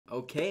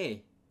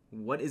Okay,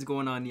 what is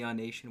going on, Neon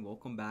Nation?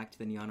 Welcome back to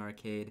the Neon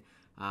Arcade.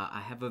 I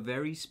have a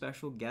very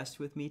special guest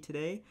with me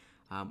today.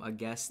 A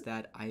guest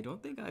that I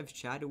don't think I've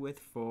chatted with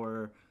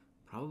for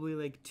probably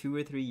like 2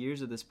 or 3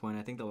 years at this point.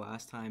 I think the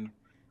last time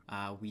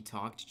we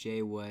talked,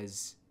 Jay,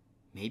 was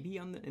maybe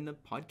in the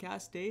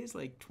podcast days,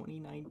 like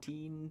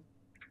 2019,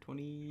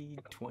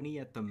 2020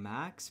 at the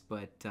max.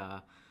 But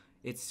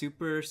it's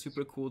super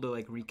cool to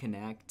like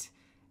reconnect.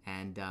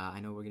 And I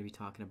know we're gonna be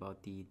talking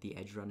about the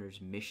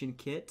Edgerunners Mission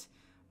Kit.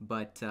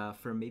 But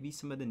for maybe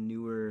some of the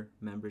newer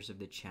members of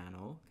the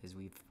channel, because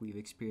we've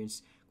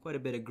experienced quite a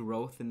bit of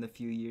growth in the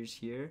few years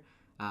here,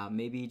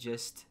 maybe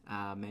just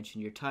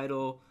mention your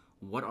title,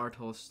 what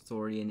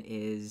RTalsorian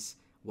is,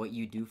 what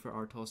you do for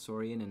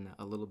RTalsorian, and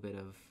a little bit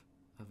of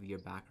your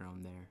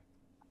background there.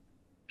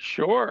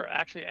 Sure,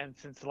 actually, and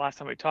since the last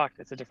time we talked,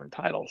 it's a different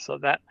title, so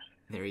that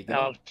There you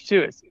go.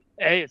 too.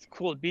 It's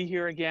cool to be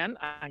here again.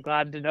 I'm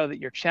glad to know that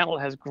your channel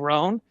has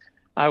grown.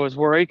 I was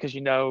worried because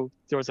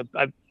there was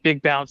a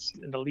big bounce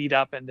in the lead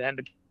up, and then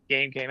the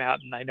game came out,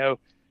 and I know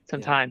Yeah,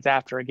 sometimes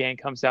after a game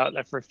comes out,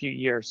 for a few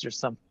years, there's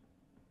some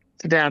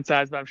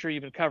downsides, but I'm sure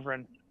you've been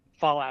covering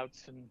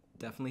Fallouts and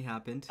definitely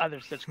happened. other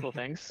such cool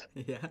things.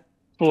 Yeah,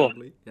 Cool.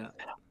 totally. Yeah.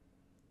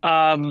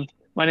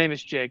 My name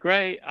is Jay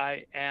Gray.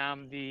 I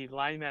am the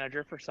line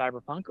manager for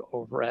Cyberpunk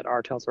over at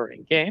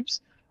RTalsorian Games.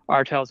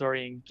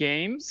 RTalsorian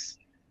Games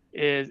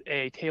is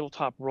a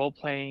tabletop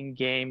role-playing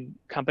game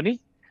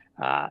company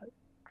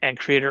and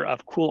creator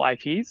of cool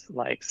IPs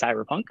like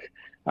Cyberpunk,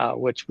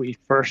 which we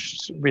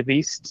first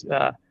released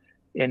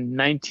in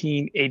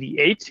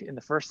 1988 in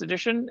the first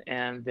edition,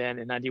 and then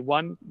in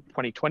 91,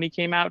 2020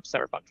 came out,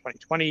 Cyberpunk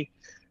 2020,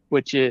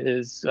 which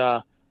is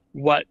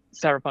what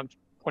Cyberpunk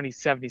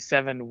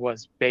 2077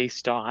 was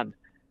based on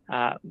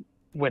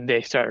when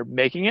they started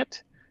making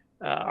it.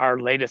 Our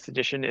latest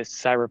edition is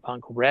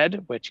Cyberpunk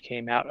Red, which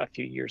came out a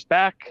few years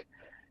back,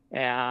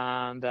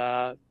 and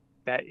that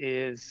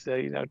is,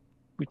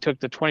 we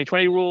took the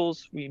 2020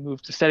 rules, we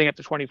moved to setting up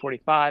to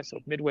 2045, so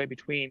midway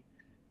between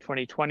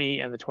 2020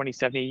 and the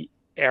 2070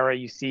 era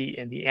you see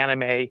in the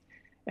anime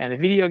and the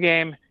video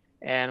game,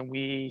 and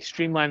we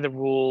streamlined the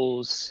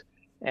rules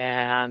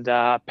and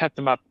pep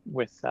them up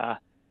with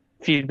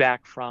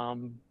feedback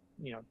from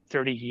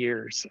 30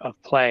 years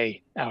of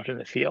play out in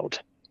the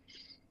field.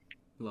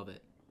 Love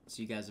it.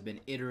 So you guys have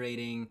been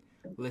iterating,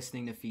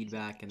 listening to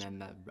feedback, and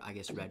then I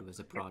guess Red was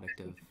a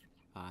product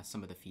of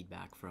some of the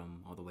feedback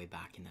from all the way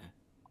back in the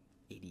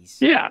 80s.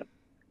 Yeah,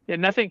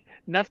 nothing.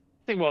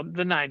 Well,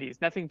 the 90s,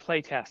 nothing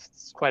play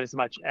tests quite as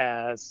much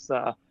as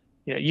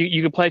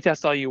you can play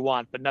test all you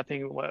want, but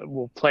nothing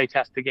will play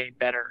test the game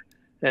better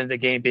than the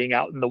game being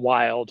out in the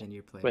wild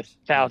with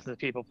thousands of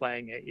people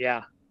playing it.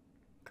 Yeah.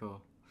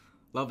 Cool.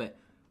 Love it.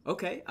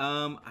 Okay,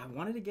 I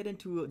wanted to get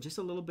into just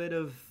a little bit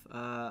of,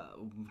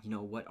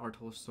 what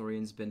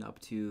RTalsorian's been up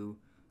to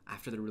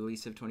after the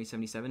release of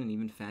 2077 and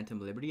even Phantom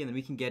Liberty, and then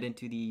we can get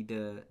into the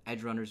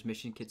Edgerunners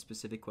Mission Kit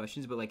specific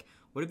questions. But like,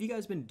 what have you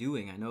guys been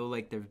doing? I know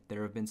like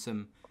there have been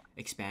some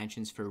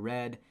expansions for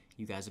Red.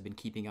 You guys have been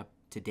keeping up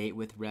to date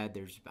with Red.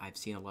 I've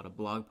seen a lot of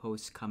blog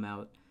posts come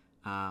out,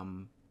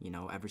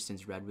 ever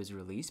since Red was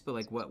released. But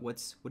like, what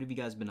have you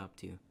guys been up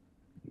to?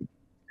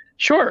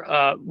 Sure.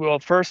 Well,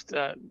 first,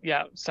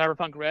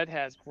 Cyberpunk Red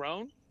has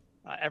grown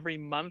every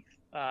month,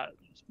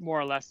 more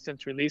or less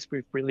since release.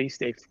 We've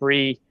released a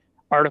free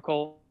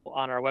article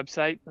on our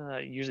website,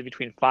 usually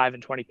between 5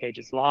 and 20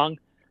 pages long,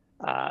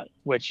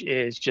 which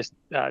is just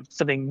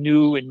something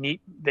new and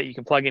neat that you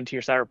can plug into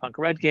your Cyberpunk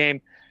Red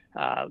game.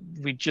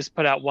 We just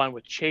put out one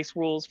with chase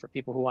rules for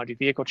people who want to do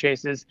vehicle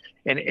chases.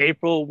 In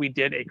April, we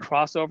did a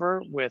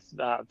crossover with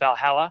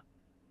Valhalla,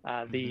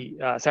 the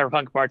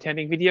Cyberpunk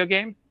bartending video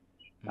game.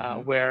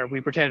 Where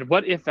we pretended,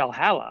 what if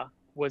Valhalla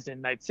was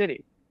in Night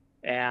City?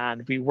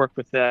 And we worked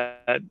with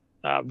the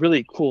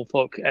really cool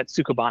folk at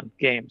Sukuban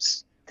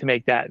Games to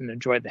make that and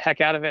enjoyed the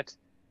heck out of it.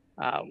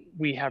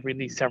 We have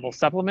released several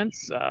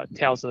supplements,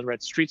 Tales of the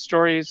Red Street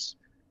Stories,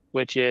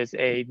 which is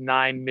a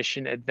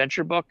 9-mission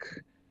adventure book,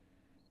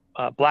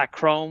 Black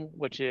Chrome,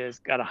 which is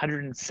got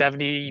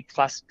 170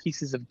 plus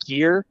pieces of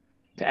gear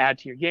to add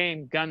to your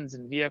game, guns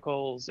and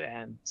vehicles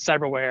and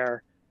cyberware,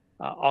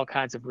 all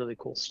kinds of really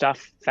cool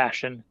stuff,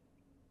 fashion.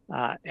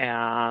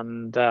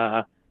 And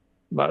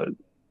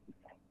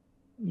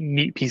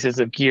neat pieces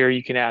of gear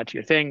you can add to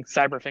your thing.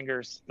 Cyber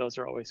fingers, those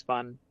are always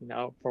fun,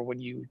 for when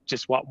you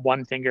just want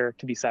one finger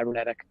to be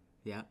cybernetic.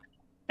 Yeah.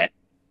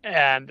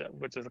 And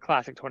which is a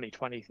classic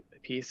 2020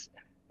 piece.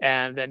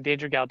 And then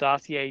Danger Gal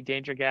Dossier.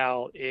 Danger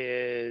Gal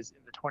is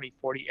in the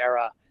 2040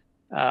 era,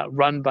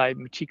 run by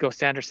Michiko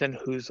Sanderson,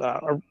 whose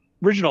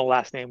original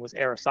last name was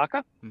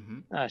Arasaka.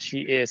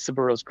 She is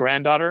Saburo's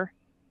granddaughter.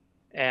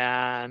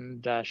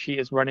 And she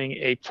is running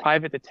a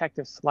private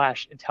detective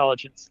 /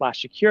 intelligence /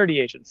 security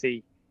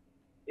agency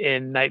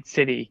in Night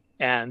City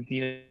and the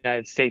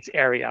United States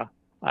area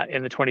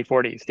in the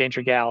 2040s.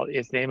 Danger Gal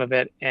is the name of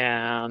it,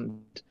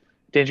 and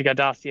Danger Gal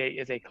Dossier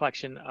is a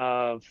collection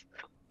of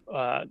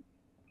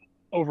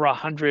over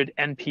 100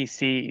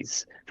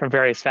 NPCs from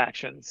various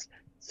factions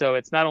So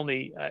it's not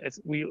only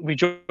we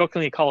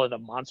jokingly call it a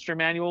monster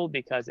manual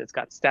because it's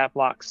got stat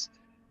blocks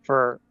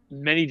for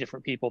many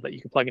different people that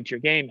you can plug into your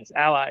game as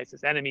allies,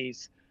 as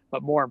enemies,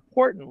 but more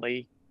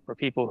importantly, for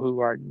people who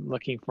are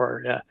looking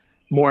for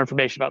more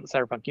information about the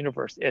cyberpunk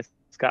universe, it's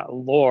got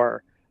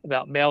lore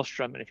about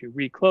Maelstrom, and if you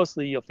read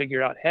closely, you'll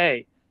figure out,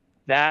 hey,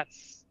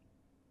 that's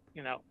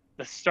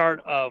the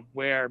start of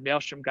where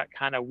Maelstrom got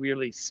kind of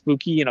weirdly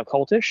spooky and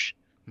occultish.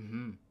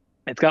 Mm-hmm.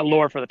 It's got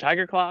lore for the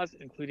Tiger Claws,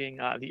 including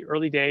the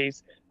early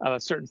days of a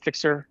certain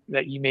fixer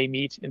that you may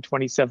meet in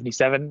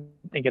 2077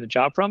 and get a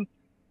job from.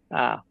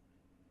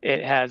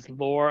 It has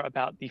lore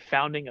about the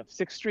founding of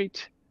 6th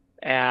Street,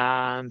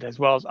 and as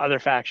well as other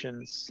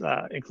factions,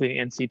 including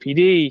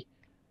NCPD,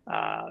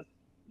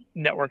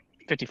 Network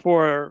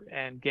 54,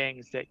 and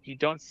gangs that you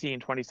don't see in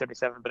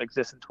 2077 but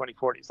exist in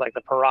 2040s, like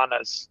the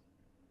Piranhas,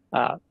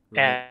 Right.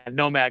 and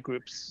nomad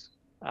groups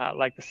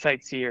like the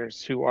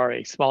Sightseers, who are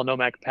a small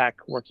nomad pack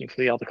working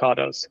for the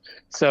Aldecados.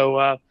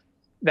 So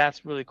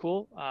that's really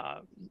cool.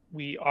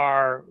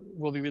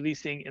 We'll be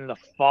releasing in the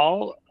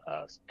fall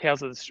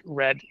Tales of the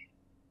Red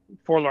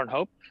Forlorn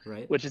Hope,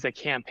 Right. which is a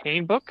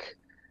campaign book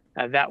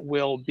that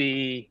will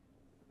be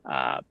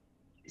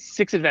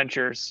 6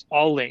 adventures,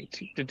 all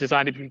linked,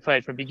 designed to be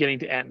played from beginning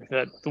to end.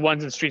 The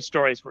ones in Street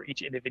Stories were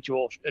each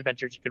individual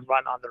adventures you can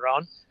run on their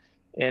own.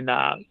 In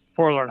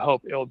Forlorn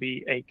Hope, it will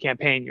be a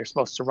campaign you're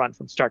supposed to run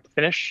from start to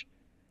finish.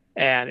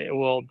 And it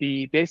will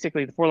be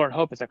basically, the Forlorn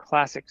Hope is a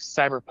classic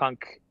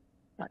cyberpunk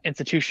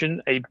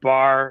institution, a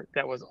bar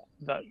that was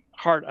the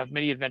heart of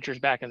many adventures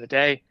back in the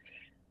day.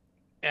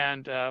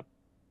 And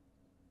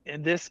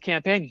in this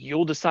campaign,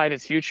 you'll decide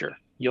its future.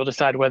 You'll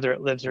decide whether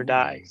it lives or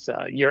dies.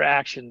 Your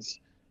actions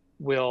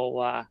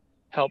will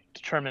help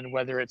determine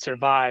whether it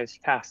survives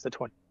past the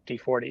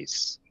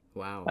 2040s.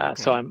 Wow.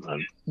 Okay. So I'm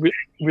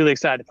really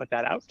excited to put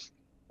that out.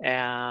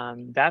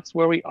 And that's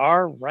where we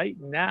are right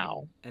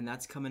now. And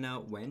that's coming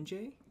out when,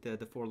 Jay?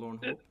 The Forlorn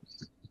Hope?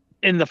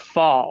 In the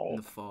fall. In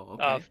the fall,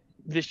 okay. Of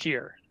this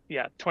year.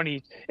 Yeah,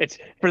 it's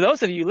for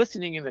those of you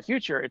listening in the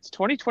future, it's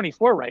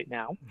 2024 right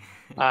now.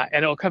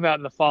 And it'll come out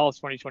in the fall of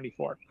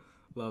 2024.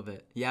 Love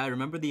it. Yeah, I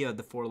remember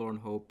the Forlorn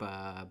Hope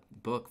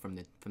book from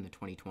the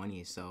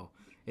 2020s. So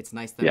it's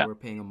nice that we're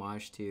paying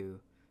homage to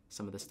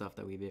some of the stuff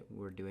that we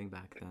were doing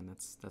back then.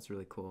 That's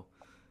really cool.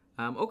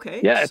 Okay.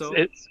 Yeah, so...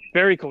 it's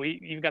very cool.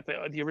 You've got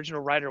the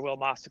original writer Will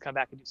Moss to come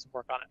back and do some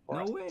work on it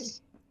for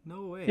us.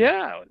 No way.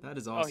 Yeah. That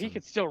is awesome. Oh, he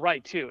could still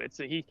write too.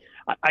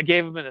 I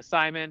gave him an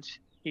assignment.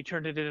 He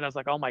turned it in, and I was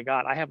like, oh my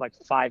god, I have like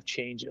 5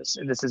 changes,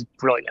 and this is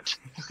brilliant.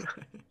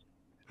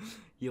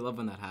 You love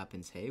when that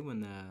happens, hey?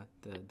 When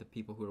the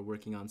people who are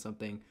working on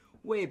something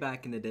way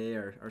back in the day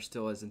are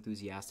still as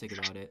enthusiastic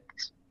about it.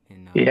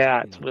 And,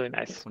 it's really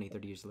nice. 20,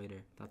 30 years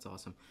later. That's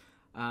awesome.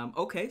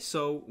 Okay,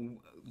 so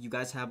you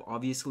guys have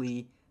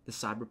obviously the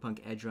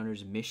Cyberpunk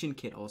Edgerunners Mission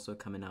Kit also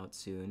coming out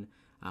soon.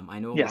 I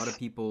know a lot of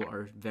people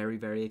are very,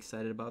 very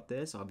excited about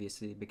this,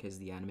 obviously, because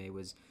the anime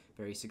was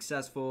very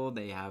successful.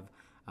 They have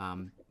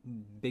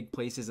big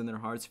places in their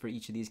hearts for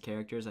each of these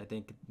characters. I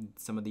think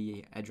some of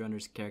the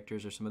Edgerunners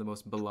characters are some of the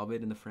most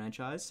beloved in the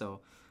franchise. So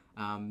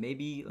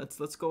maybe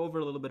let's go over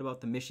a little bit about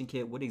the Mission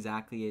Kit, what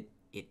exactly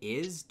it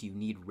is. Do you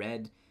need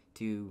red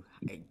to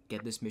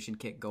get this Mission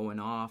Kit going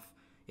off?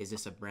 Is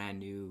this a brand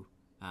new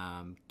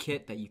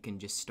kit that you can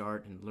just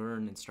start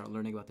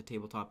learning about the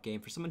tabletop game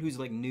for someone who's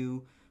like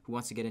new, who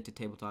wants to get into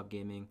tabletop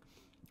gaming?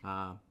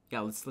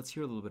 Let's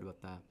hear a little bit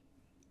about that.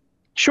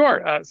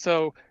 Sure.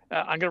 So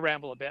I'm gonna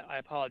ramble a bit. I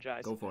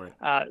apologize. Go for it.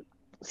 The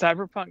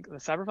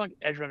Cyberpunk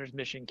Edgerunners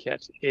Mission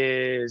Kit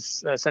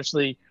is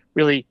essentially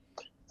really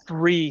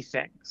 3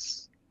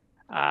 things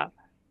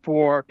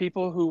for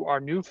people who are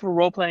new for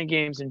role-playing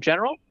games in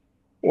general,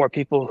 or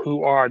people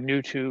who are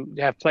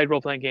have played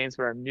role-playing games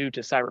but are new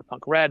to Cyberpunk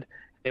Red.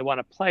 They want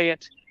to play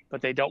it, but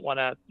they don't want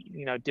to,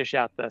 dish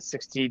out the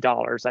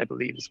 $60, I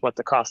believe, is what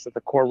the cost of the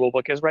core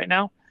rulebook is right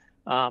now,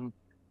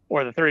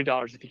 or the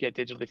 $30 if you get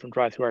digitally from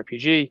Drive-Thru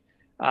RPG.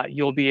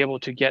 You'll be able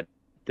to get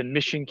the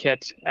Mission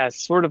Kit as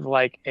sort of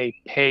like a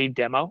paid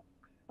demo.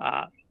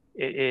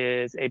 It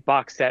is a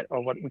box set,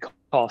 or what we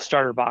call a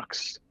starter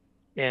box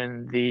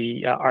in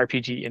the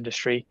RPG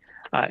industry.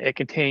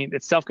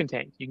 It's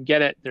self-contained. You can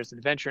get it. There's an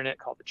adventure in it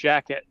called the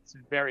Jacket. It's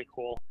very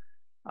cool.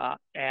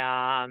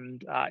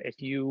 And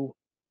if you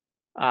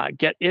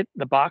get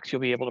the box,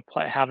 you'll be able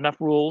to have enough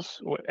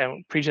rules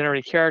and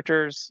pre-generated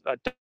characters,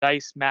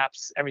 dice,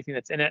 maps, everything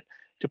that's in it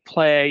to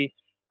play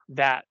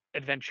that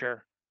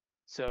adventure.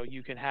 So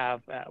you can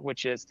have,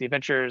 which is the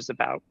adventure is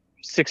about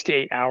 6 to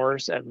 8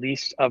 hours at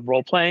least of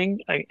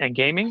role-playing and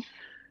gaming.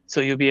 So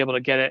you'll be able to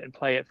get it and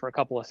play it for a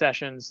couple of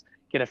sessions,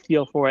 get a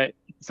feel for it,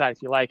 decide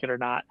if you like it or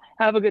not,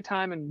 have a good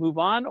time and move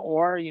on,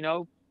 or,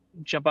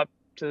 jump up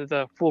to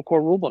the full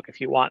core rulebook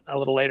if you want a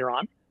little later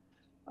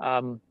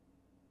on.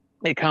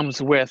 It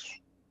comes with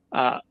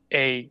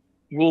a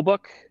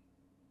rulebook,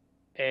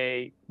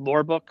 a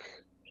lore book,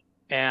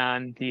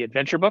 and the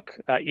adventure book.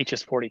 Each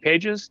is 40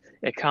 pages.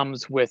 It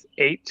comes with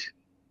 8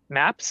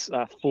 maps,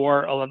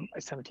 4 11 by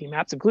 17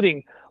 maps,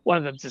 including one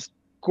of them, this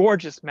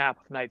gorgeous map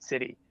of Night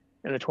City.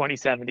 in the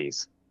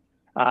 2070s.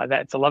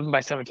 That's 11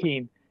 by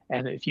 17.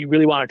 And if you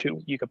really wanted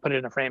to, you could put it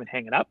in a frame and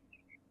hang it up.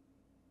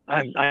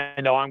 I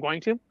know I'm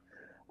going to.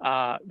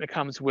 It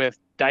comes with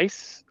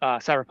dice,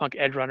 Cyberpunk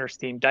Edgerunners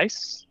themed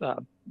dice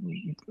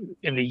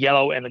in the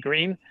yellow and the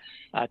green,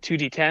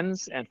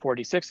 2d10s and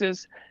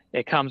 4d6s.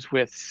 It comes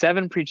with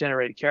 7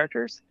 pre-generated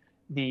characters.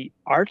 The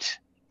art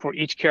for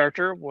each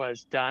character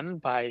was done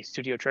by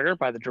Studio Trigger,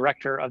 by the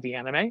director of the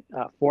anime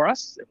for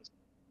us. It was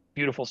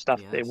beautiful stuff.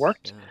 Yes, they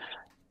worked.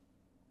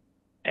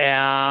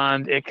 Yeah.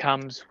 And it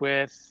comes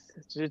with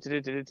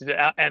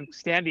and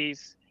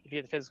standees. If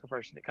you get the physical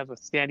version, it comes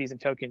with standees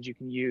and tokens you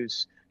can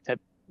use to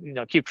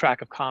keep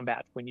track of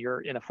combat when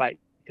you're in a fight,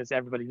 because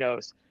everybody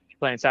knows if you're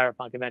playing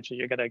Cyberpunk, eventually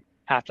you're going to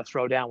have to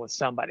throw down with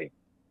somebody.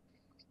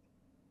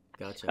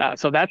 Gotcha.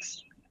 So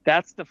that's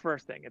the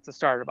first thing. It's a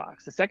starter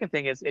box. The second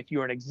thing is, if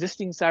you're an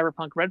existing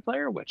Cyberpunk Red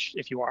player, which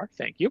if you are,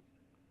 thank you.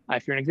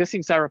 If you're an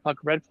existing Cyberpunk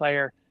Red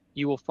player,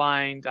 you will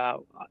find,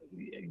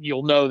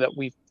 you'll know that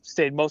we've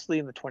stayed mostly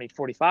in the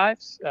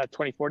 2045s,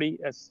 2040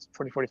 as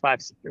 2045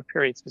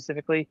 period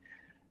specifically,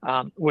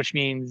 which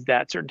means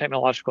that certain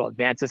technological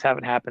advances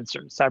haven't happened,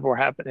 certain cyberware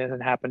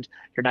hasn't happened.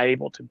 You're not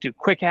able to do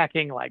quick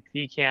hacking like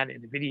V can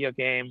in the video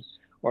game,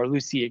 or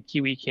Lucy and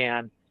Kiwi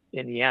can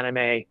in the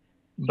anime.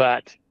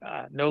 But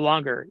no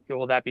longer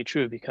will that be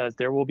true, because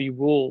there will be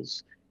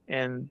rules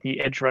in the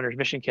Edgerunners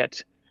Mission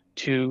Kit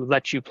to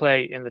let you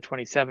play in the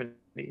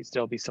 2070s.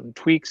 There'll be some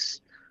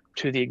tweaks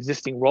to the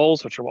existing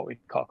roles, which are what we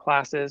call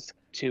classes,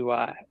 to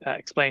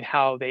explain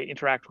how they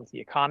interact with the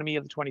economy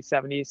of the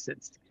 2070s,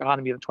 since the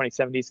economy of the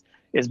 2070s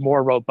is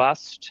more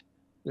robust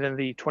than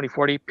the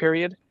 2040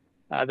 period.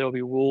 There will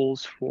be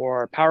rules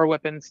for power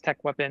weapons,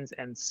 tech weapons,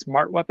 and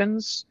smart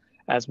weapons,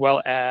 as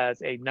well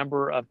as a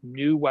number of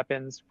new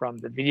weapons from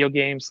the video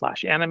game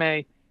 /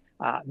 anime,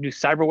 new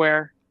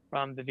cyberware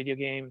from the video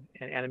game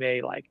and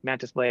anime, like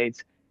mantis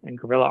blades and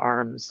gorilla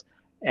arms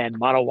and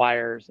mono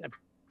wires and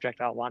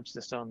projectile launch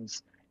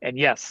systems. And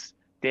yes,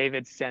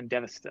 David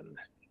Sandevistan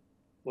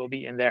will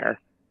be in there.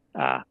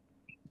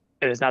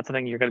 It is not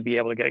something you're going to be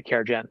able to get at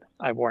CareGen.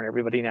 I warn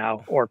everybody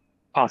now, or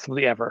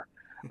possibly ever.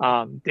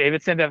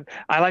 David Sandev,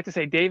 I like to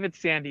say David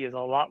Sandy is a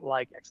lot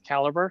like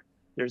Excalibur.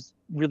 There's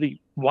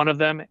really one of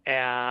them,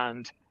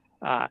 and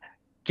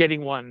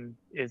getting one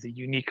is a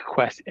unique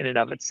quest in and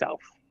of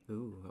itself.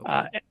 Ooh,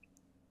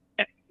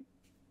 okay.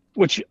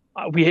 Which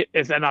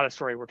is not a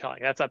story we're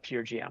telling. That's up to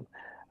your GM.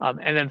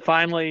 And then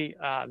finally,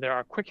 there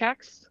are quick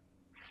hacks,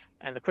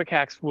 and the quick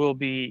hacks will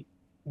be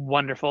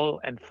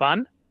wonderful and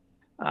fun.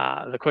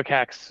 The quick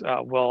hacks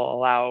will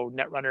allow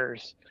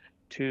netrunners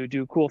to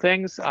do cool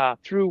things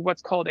through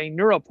what's called a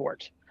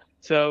neuroport.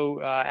 So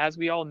as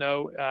we all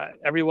know,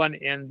 everyone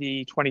in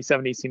the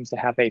 2070s seems to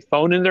have a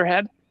phone in their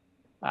head.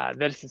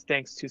 This is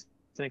thanks to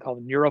something called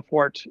a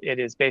neuroport. It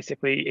is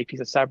basically a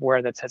piece of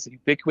cyberware that's as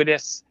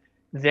ubiquitous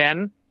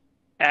then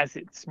as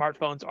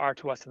smartphones are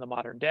to us in the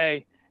modern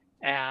day.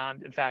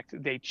 And in fact,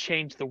 they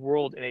changed the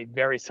world in a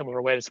very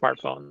similar way to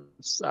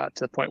smartphones, to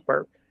the point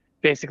where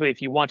basically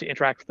if you want to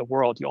interact with the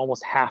world, you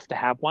almost have to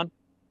have one.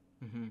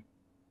 Mm-hmm.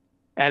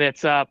 And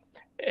it's a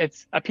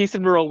piece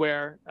of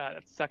neurowear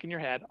that's stuck in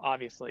your head,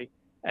 obviously.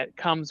 It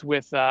comes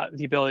with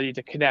the ability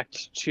to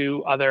connect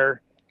to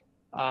other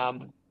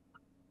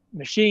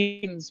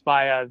machines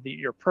via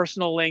your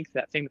personal link,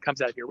 that thing that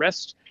comes out of your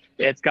wrist.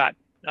 It's got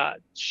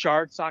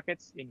shard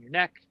sockets in your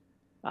neck.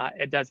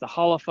 It does the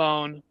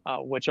holophone,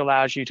 which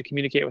allows you to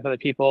communicate with other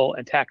people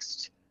and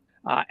text.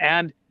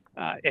 And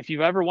if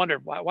you've ever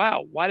wondered,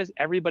 wow, why does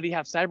everybody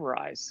have cyber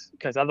eyes?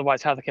 Because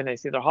otherwise, how can they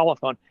see their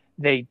holophone?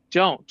 They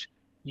don't.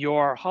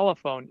 Your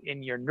holophone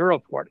in your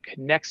neuroport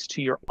connects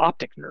to your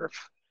optic nerve.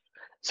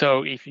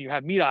 So if you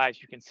have meat eyes,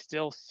 you can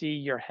still see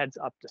your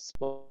heads-up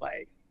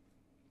display.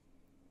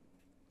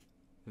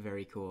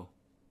 Very cool.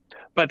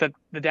 But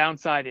the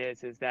downside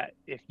is that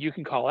if you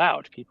can call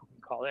out, people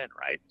can call in,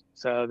 right?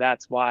 So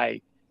that's why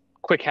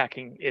quick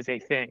hacking is a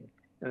thing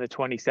in the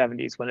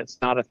 2070s when it's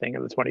not a thing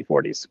in the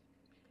 2040s.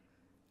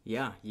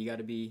 Yeah, you got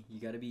to be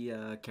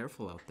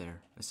careful out there,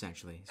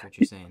 essentially, is what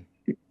you're saying.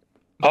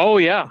 Oh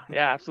yeah,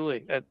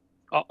 absolutely.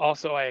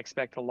 Also, I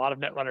expect a lot of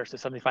netrunners to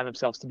suddenly find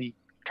themselves to be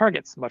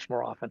targets much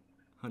more often.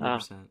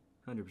 100%.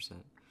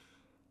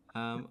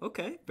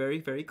 Okay, very,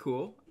 very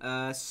cool.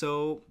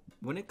 So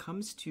when it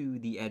comes to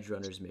the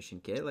Edgerunners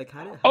Mission Kit, like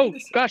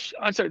gosh,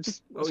 I'm sorry.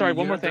 Sorry,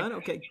 one more thing. Done?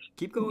 Okay,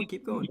 keep going.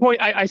 Boy,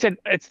 I said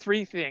it's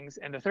 3 things,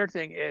 and the third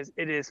thing is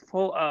it is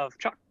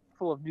chock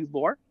full of new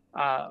lore.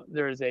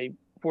 There is a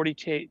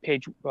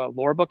 40-page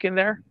lore book in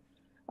there.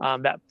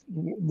 That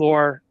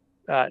lore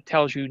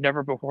tells you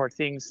never before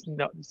things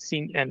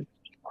seen and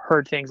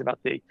heard things about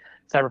the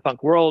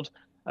cyberpunk world,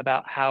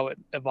 about how it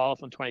evolved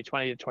from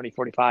 2020 to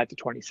 2045 to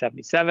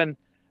 2077,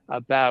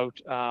 about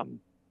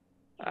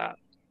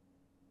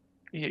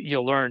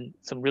you'll learn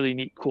some really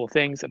neat, cool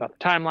things about the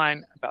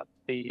timeline,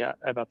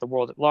 about the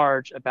world at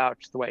large, about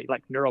the way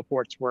like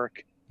neuroports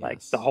work,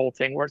 like the whole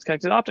thing where it's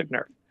connected to optic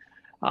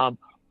nerve.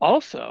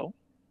 Also,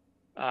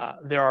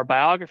 there are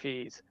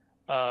biographies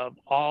of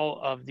all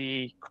of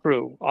the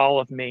crew, all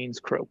of Maine's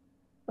crew.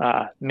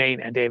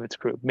 Maine and David's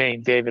crew.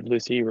 Maine, David,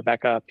 Lucy,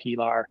 Rebecca,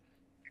 Pilar,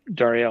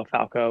 Dario,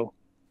 Falco,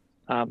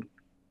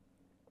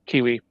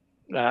 Kiwi.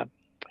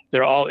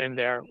 They're all in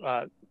there.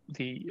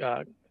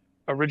 The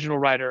original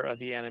writer of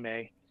the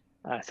anime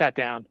sat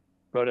down,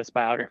 wrote us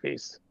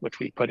biographies, which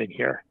we put in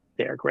here.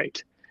 They are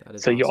great. So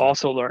awesome. You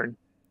also learn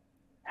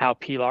how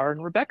Pilar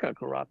and Rebecca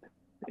grew up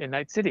in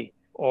Night City,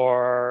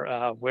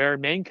 or where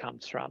Maine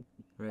comes from,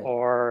 right.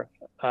 Or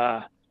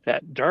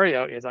that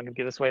Dario is, I'm going to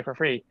give this away for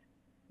free,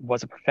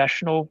 was a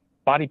professional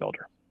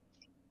bodybuilder.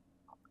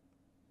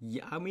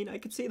 Yeah, I mean, I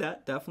could see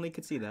that. Definitely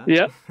could see that.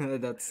 Yeah.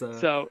 That's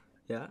so.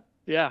 Yeah.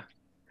 Yeah.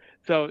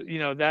 So,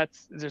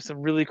 there's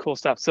some really cool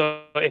stuff.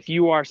 So if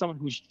you are someone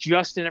who's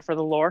just in it for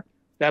the lore,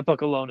 that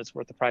book alone is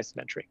worth the price of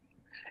entry.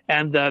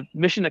 And the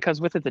mission that comes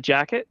with it, the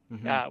jacket,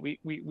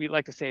 we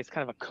like to say it's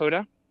kind of a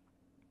coda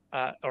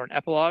or an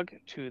epilogue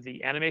to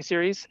the anime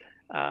series.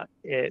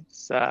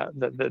 It's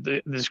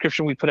the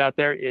description we put out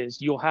there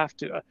is you'll have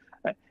to,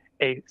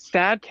 a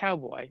sad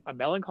cowboy, a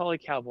melancholy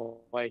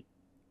cowboy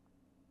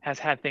has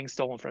had things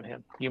stolen from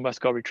him. You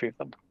must go retrieve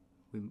them.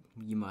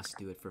 You must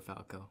do it for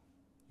Falco.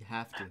 You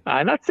have to.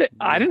 I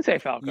didn't say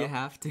Falco. You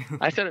have to.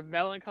 I said a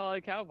melancholy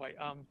cowboy.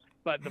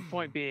 But the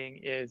point being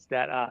is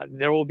that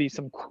there will be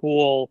some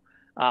cool,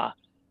 a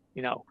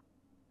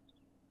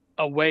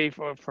way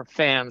for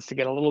fans to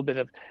get a little bit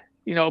of,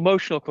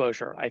 emotional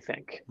closure, I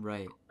think.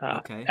 Right.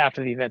 Okay.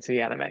 After the events of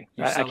the anime.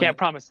 I can't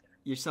promise.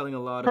 You're selling a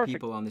lot of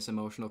people on this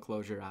emotional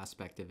closure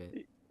aspect of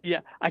it.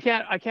 Yeah, I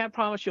can't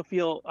promise you'll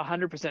feel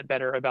 100%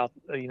 better about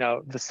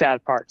the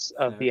sad parts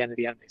of the end of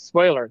the anime.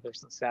 Spoiler: there's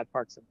some sad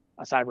parts in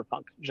a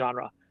cyberpunk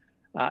genre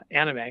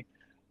anime,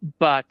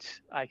 but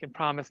I can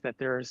promise that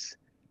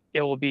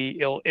it'll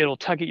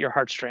tug at your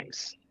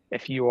heartstrings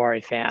if you are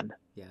a fan.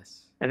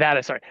 Yes. And that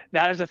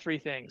is the three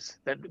things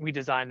that we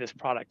designed this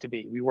product to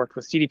be. We worked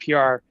with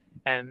CDPR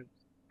and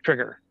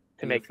Trigger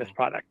to make this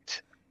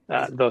product.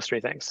 Those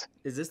three things.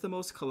 Is this the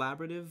most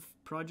collaborative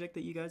project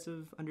that you guys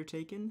have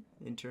undertaken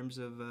in terms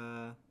of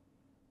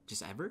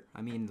just ever?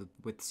 I mean,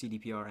 with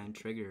CDPR and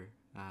Trigger,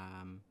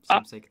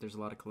 seems like there's a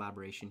lot of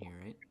collaboration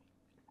here,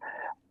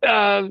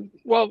 right?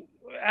 Well,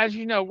 as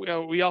you know,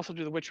 we also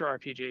do the Witcher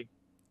RPG.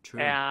 True.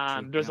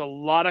 There's a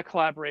lot of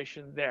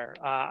collaboration there.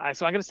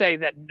 So I'm going to say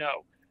that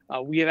no.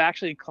 We have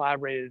actually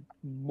collaborated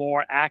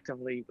more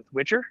actively with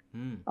Witcher.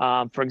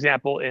 For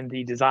example, in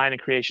the design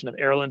and creation of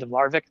Erland of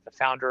Larvik, the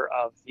founder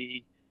of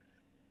the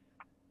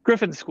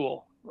Griffin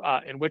School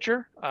in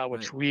Witcher,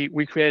 which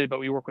we created, but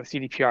we work with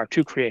CDPR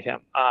to create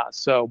him.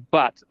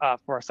 But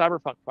for our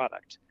Cyberpunk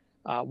product,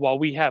 while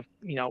we have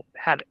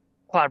had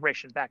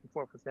collaboration back and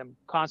forth with them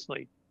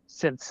constantly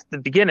since the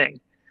beginning,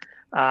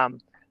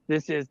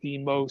 this is the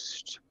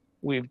most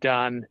we've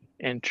done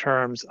in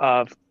terms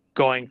of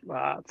going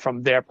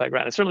from their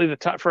playground. And certainly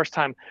the first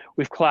time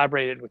we've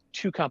collaborated with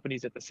two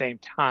companies at the same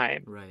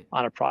time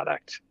on a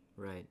product.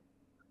 Right.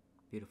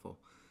 Beautiful.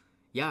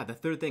 Yeah, the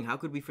third thing, how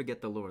could we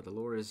forget the lore? The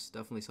lore is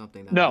definitely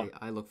something that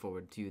I look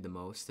forward to the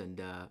most.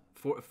 And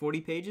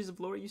 40 pages of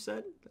lore, you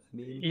said? I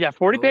mean,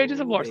 40 pages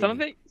of lore.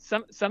 Baby.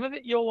 Some of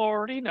it you'll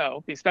already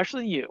know,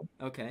 especially you.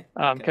 Okay.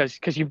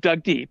 Because you've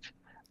dug deep.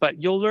 But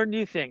you'll learn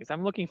new things.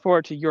 I'm looking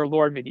forward to your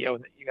lore video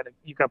that you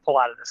gotta pull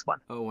out of this one.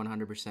 Oh,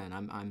 100%.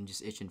 I'm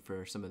just itching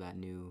for some of that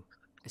new,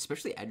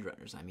 especially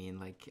Edgerunners. I mean,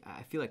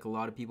 I feel like a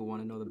lot of people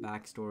want to know the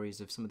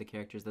backstories of some of the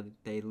characters that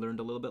they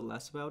learned a little bit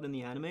less about in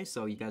the anime.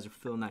 So you guys are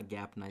filling that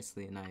gap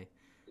nicely, and I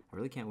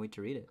really can't wait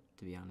to read it,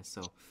 to be honest.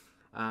 So,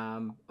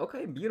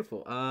 okay,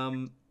 beautiful.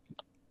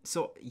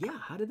 So yeah,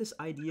 how did this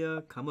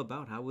idea come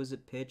about? How was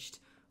it pitched?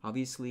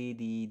 Obviously,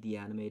 the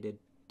anime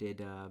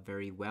did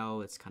very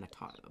well. It's kind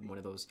of one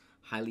of those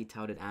highly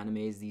touted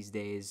animes these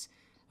days.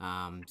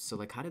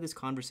 So how did this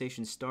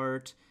conversation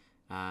start,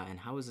 and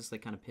how was this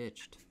kind of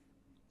pitched?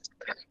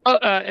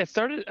 It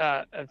started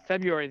in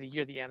February, the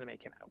year the anime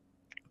came out.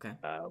 Okay.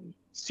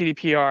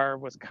 CDPR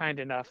was kind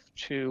enough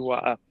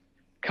to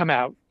come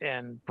out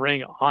and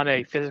bring on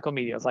a physical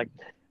media. It's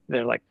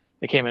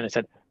they came in and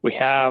said, we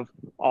have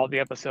all the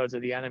episodes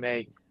of the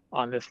anime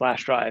on this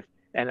flash drive,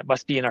 and it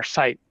must be in our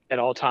site at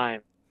all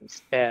times.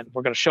 And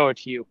we're going to show it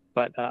to you,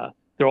 but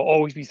there will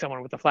always be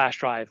someone with a flash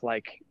drive,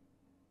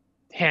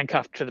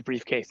 handcuffed to the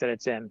briefcase that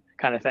it's in,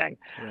 kind of thing.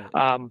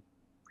 Right.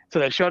 So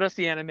they showed us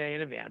the anime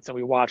in advance, and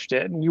we watched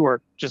it, and we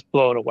were just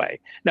blown away.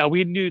 Now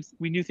we knew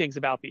things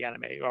about the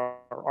anime,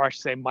 or I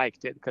should say, Mike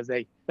did, because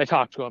they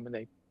talked to him,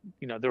 and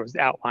there was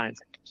outlines.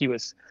 He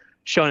was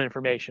shown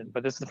information,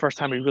 but this is the first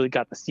time we really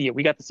got to see it.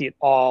 We got to see it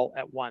all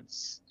at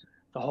once,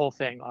 the whole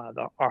thing,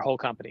 our whole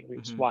company. We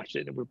just watched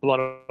it, and we were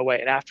blown away.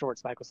 And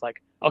afterwards, Mike was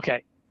like,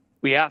 "Okay,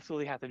 we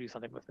absolutely have to do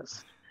something with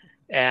this."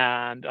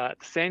 And at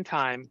the same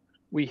time,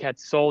 we had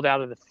sold out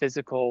of the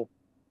physical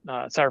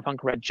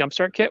Cyberpunk Red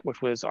Jumpstart Kit,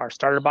 which was our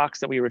starter box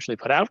that we originally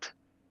put out.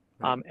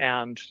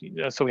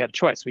 So we had a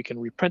choice. We can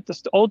reprint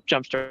this old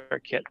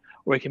Jumpstart Kit,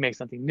 or we can make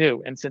something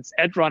new. And since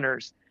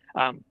Edgerunners,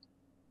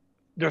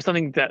 there was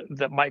something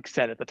that Mike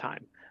said at the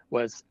time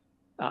was,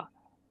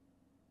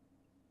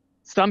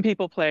 some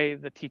people play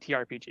the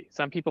TTRPG.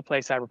 Some people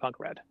play Cyberpunk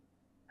Red.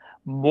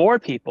 More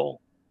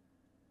people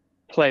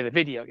play the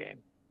video game.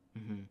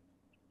 Mm-hmm.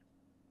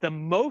 The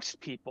most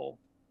people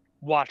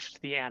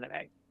watched the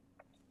anime.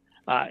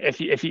 If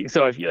you Yes.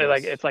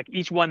 like, it's like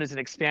each one is an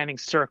expanding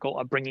circle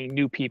of bringing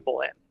new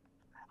people in,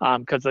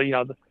 because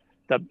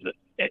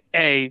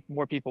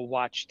more people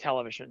watch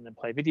television than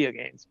play video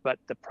games, but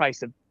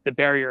the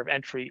barrier of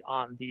entry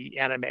on the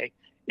anime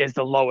is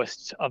the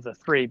lowest of the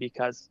three,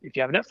 because if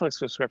you have a Netflix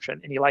subscription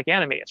and you like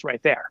anime, it's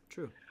right there.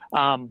 True.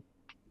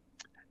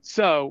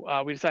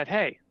 So we decided,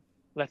 hey,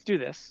 let's do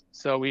this.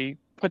 So we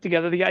put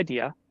together the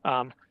idea.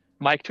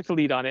 Mike took the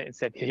lead on it and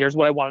said, here's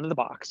what I want in the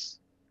box.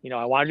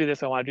 I want to do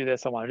this, I want to do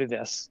this, I want to do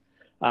this.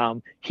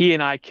 He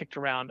and I kicked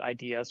around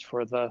ideas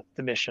for the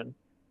mission.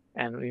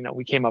 And,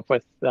 we came up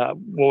with what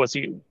was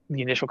the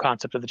initial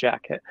concept of the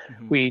jacket.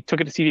 Mm-hmm. We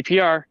took it to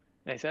CDPR,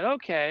 and they said,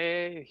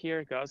 okay, here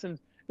it goes. And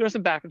there was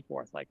some back and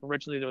forth. Like,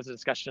 originally there was a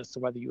discussion as to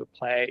whether you would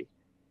play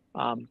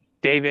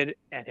David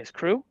and his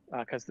crew,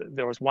 because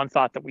there was one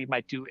thought that we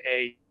might do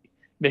a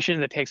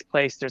mission that takes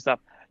place. There's a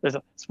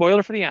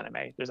spoiler for the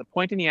anime. There's a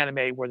point in the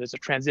anime where there's a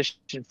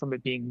transition from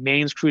it being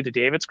Main's crew to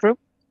David's crew.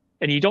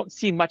 And you don't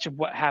see much of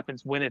what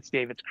happens when it's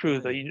David's crew,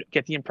 though you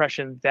get the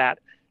impression that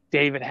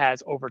David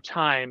has, over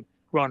time,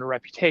 grown a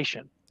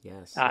reputation.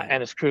 Yes.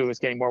 And his crew is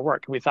getting more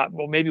work. And we thought,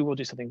 well, maybe we'll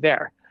do something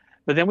there.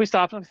 But then we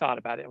stopped and we thought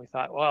about it. And we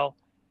thought, well,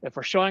 if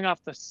we're showing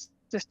off the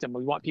system,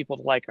 we want people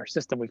to like our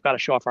system, we've got to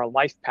show off our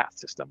life path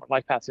system. Our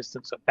life path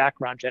system is a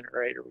background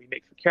generator we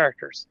make for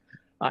characters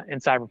in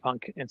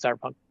Cyberpunk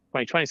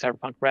 2020,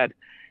 Cyberpunk Red.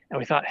 And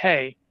we thought,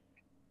 hey,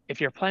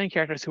 if you're playing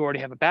characters who already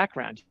have a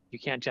background, you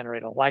can't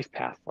generate a life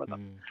path for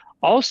them.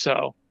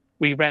 Also,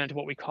 we ran into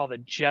what we call the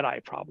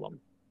Jedi problem.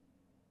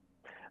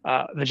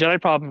 The Jedi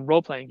problem in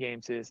role-playing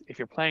games is, if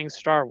you're playing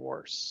Star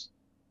Wars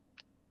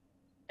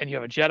and you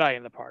have a Jedi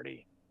in the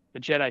party, the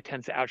Jedi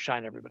tends to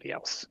outshine everybody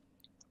else.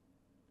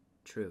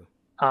 True.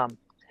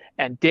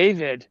 And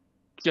David,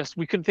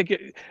 we couldn't think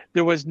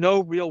there was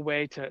no real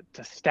way to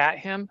stat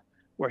him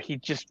where he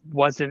just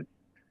wasn't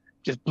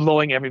just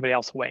blowing everybody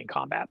else away in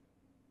combat,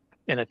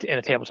 in a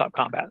tabletop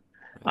combat,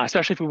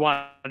 especially if we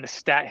wanted to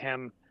stat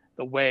him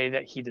the way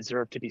that he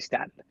deserved to be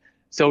statted.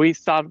 So we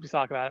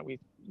talked about it. We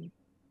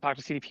talked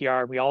to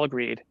CDPR. We all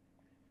agreed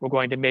we're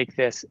going to make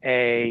this it's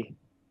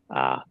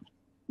going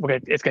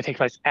to take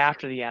place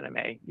after the anime.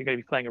 You're going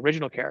to be playing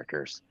original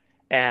characters.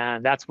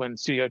 And that's when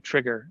Studio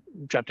Trigger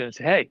jumped in and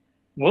said, hey,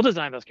 we'll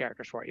design those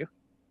characters for you.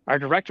 Our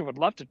director would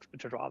love to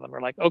draw them.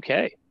 We're like,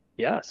 okay,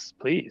 yes,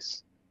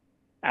 please.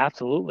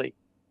 Absolutely.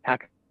 How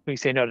can we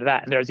say no to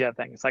that? And there's the other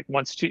thing. It's like,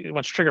 once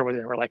Trigger was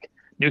in, we're like,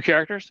 new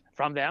characters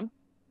from them?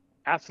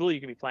 Absolutely,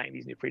 you can be playing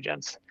these new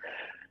pre-gens.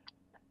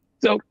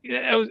 So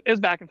it was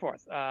back and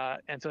forth.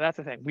 And so that's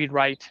the thing. We'd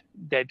write,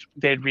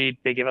 they'd read,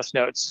 they give us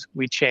notes,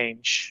 we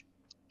change.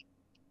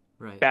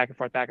 Right. Back and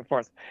forth, back and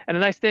forth. And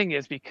the nice thing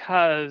is,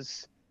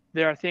 because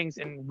there are things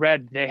in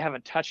Red they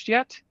haven't touched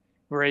yet,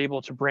 we're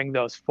able to bring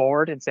those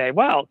forward and say,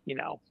 well,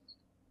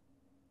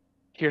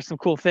 here's some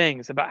cool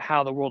things about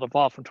how the world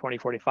evolved from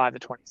 2045 to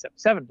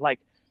 2077. Like,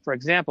 for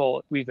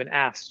example, we've been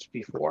asked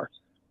before,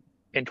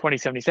 in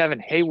 2077,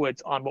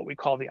 Haywood's on what we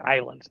call the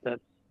island, the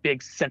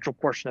big central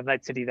portion of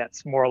Night City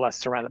that's more or less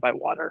surrounded by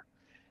water.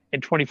 In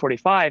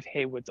 2045,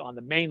 Haywood's on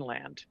the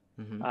mainland,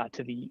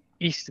 to the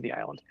east of the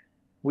island.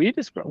 We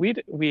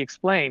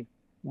explain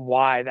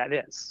why that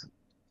is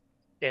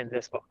in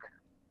this book.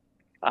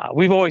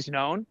 We've always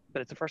known,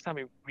 but it's the first time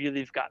we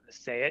really have gotten to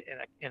say it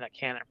in a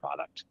canon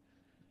product.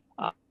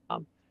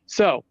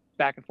 So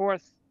back and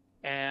forth,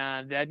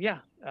 and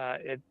then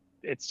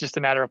it's just a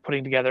matter of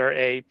putting together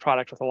a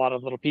product with a lot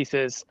of little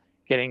pieces,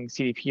 getting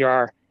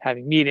CDPR,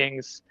 having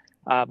meetings,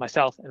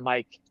 myself and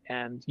Mike,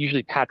 and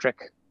usually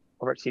Patrick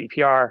over at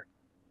CDPR,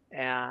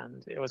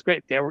 and it was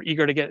great. They were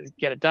eager to get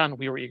it done.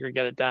 We were eager to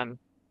get it done.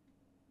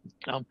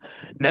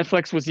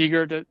 Netflix was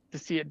eager to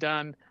see it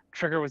done.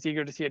 Trigger was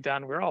eager to see it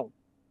done. We're all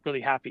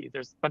really happy.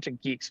 There's a bunch of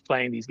geeks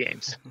playing these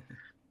games.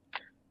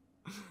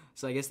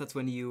 So I guess that's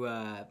when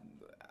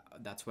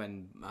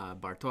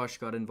Bartosz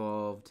got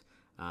involved.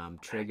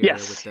 Trigger,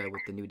 yes.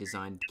 with the new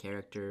designed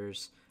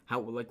characters.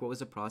 What was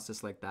the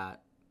process like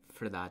that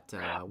for that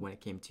when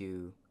it came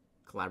to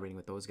collaborating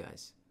with those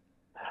guys?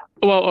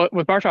 Well,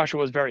 with Bartosz, it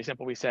was very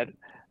simple. We said,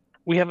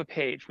 we have a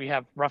page. We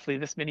have roughly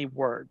this many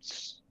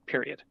words,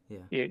 period. Yeah.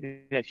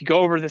 If you go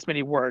over this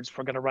many words,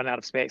 we're going to run out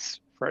of space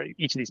for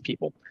each of these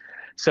people.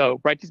 So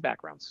write these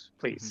backgrounds,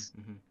 please.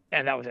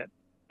 And that was it.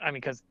 I mean,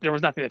 because there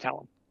was nothing to tell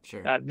him.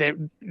 Sure.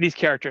 These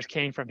characters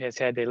came from his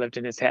head. They lived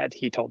in his head.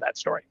 He told that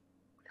story.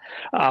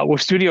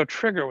 With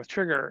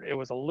Trigger, it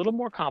was a little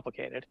more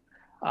complicated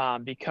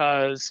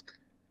because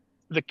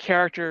the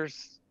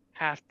characters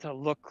have to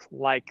look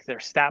like their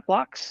stat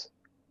blocks,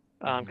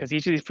 because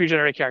each of these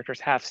pre-generated characters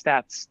have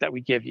stats that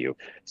we give you.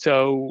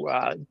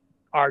 So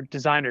our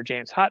designer,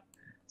 James Hutt,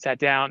 sat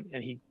down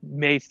and he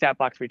made stat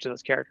blocks for each of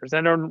those characters.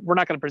 And we're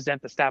not going to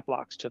present the stat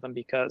blocks to them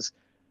because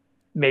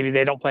maybe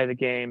they don't play the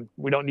game.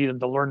 We don't need them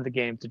to learn the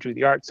game to do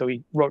the art. So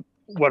he wrote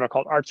what are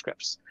called art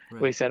scripts.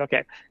 Right. We said,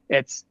 okay,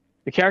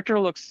 the character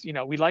looks,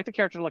 we'd like the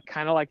character to look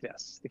kind of like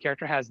this. The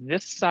character has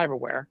this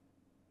cyberware,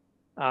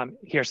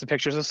 Here's some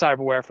pictures of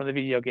cyberware from the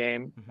video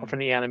game or Mm-hmm. from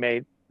the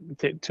anime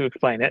to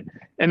explain it.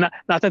 And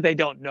not that they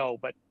don't know,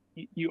 but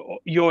you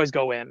always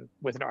go in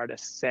with an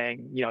artist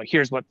saying,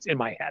 here's what's in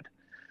my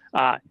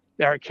head.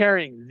 They're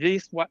carrying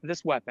this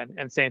weapon,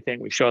 and same thing,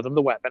 we show them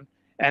the weapon.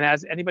 And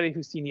as anybody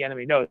who's seen the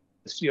anime knows,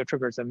 Studio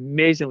Trigger is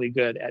amazingly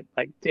good at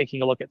like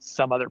taking a look at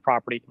some other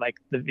property, like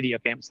the video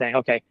game, saying,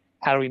 okay,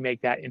 how do we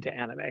make that into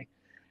anime?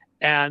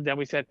 And then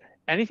we said,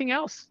 anything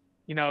else,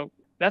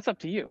 that's up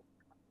to you.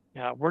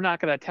 We're not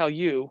going to tell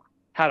you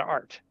how to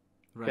art,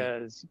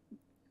 Right.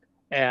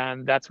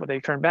 and that's what they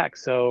turned back.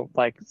 So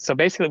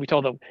basically we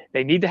told them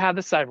they need to have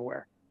the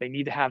cyberware, they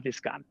need to have this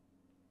gun.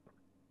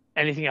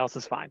 Anything else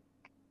is fine.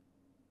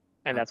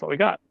 And that's what we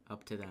got.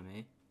 Up to them,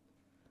 eh?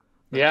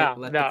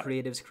 Let the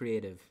creatives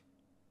creative.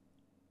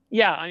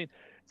 Yeah, I mean,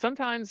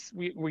 sometimes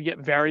we get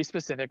very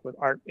specific with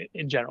art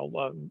in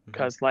general,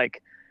 because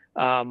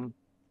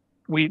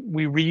we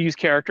reuse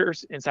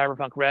characters in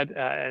Cyberpunk Red,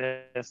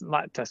 and it's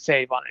not to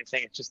save on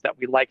anything. It's just that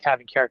we like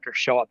having characters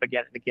show up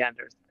again and again.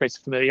 There's great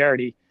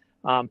familiarity.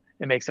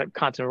 It makes a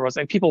constant rose,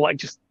 and people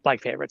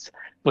like favorites,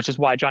 which is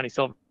why Johnny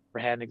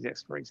Silverhand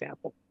exists, for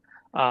example,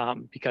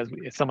 because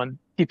it's someone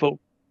people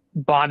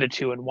bonded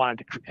to and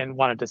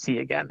wanted to see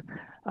again.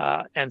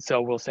 And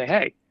so we'll say,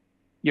 hey,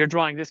 you're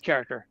drawing this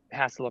character, it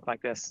has to look like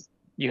this.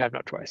 You have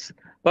no choice.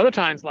 But other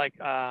times, like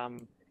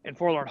in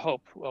Forlorn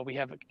Hope, well, we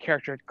have a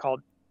character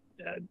called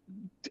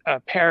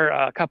a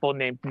couple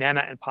named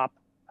Nana and Pop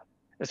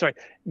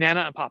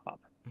Up.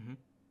 Mm-hmm.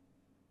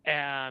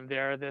 And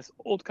they're this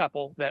old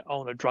couple that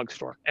own a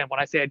drugstore. And when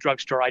I say a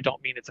drugstore, I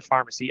don't mean it's a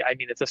pharmacy. I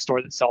mean it's a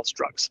store that sells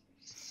drugs.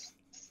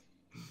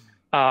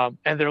 And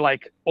they're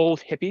like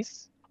old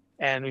hippies.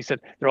 And we said,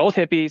 they're old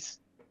hippies.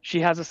 She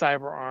has a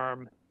cyber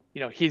arm.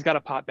 He's got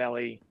a pot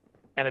belly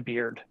and a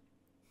beard.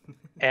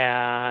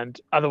 And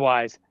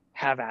otherwise,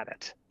 have at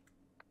it.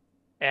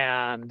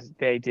 And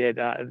they did,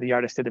 the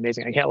artist did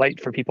amazing. I can't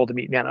wait for people to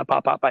meet Nana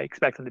Pop Up. I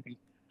expect them to be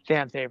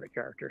fan favorite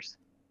characters.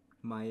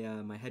 My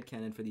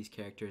headcanon for these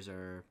characters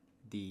are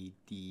the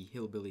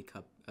hillbilly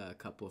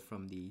couple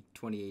from the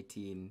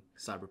 2018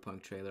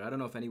 Cyberpunk trailer. I don't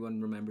know if anyone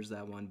remembers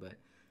that one, but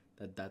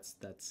that's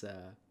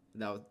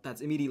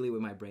immediately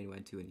what my brain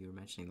went to when you were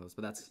mentioning those.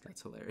 But that's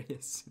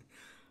hilarious.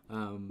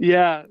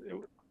 Yeah,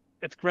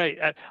 it's great.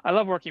 I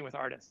love working with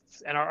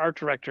artists, and our art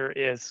director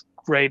is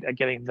great at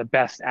getting the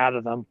best out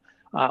of them,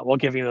 while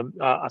giving them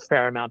a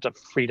fair amount of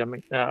freedom,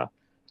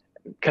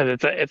 because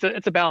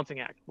it's a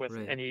balancing act with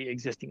any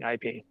existing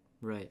IP.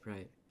 Right.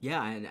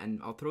 Yeah,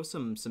 and I'll throw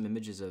some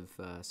images of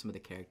some of the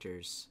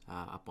characters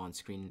up on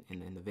screen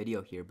in the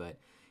video here, but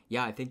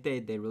yeah, I think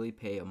they really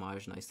pay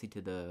homage nicely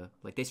to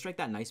they strike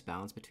that nice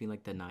balance between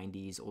like the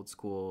 90s old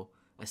school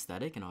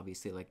aesthetic and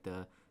obviously like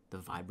the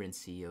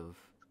vibrancy of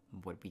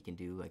what we can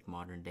do like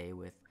modern day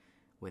with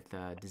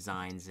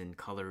designs and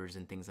colors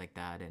and things like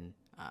that. And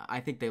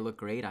I think they look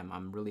great.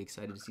 I'm really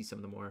excited to see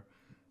some more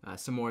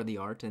of the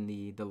art in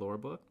the lore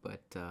book.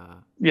 But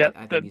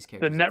I think these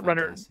characters the are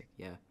fantastic.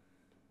 Yeah.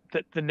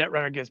 The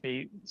Netrunner gives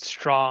me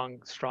strong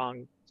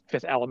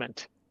Fifth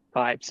Element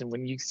vibes, and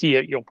when you see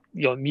it,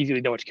 you'll immediately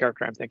know which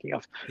character I'm thinking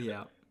of.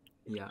 Yeah,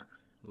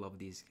 love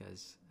these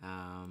guys.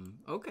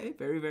 Okay,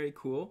 very, very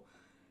cool.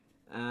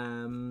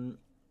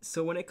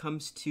 So when it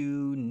comes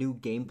to new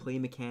gameplay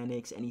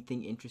mechanics,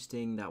 anything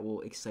interesting that will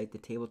excite the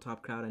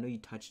tabletop crowd? I know you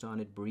touched on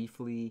it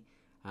briefly.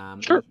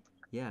 Sure.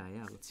 Yeah,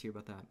 let's hear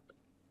about that.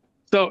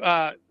 So,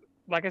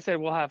 like I said,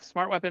 we'll have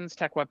smart weapons,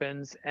 tech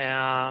weapons,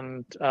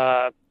 and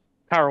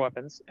power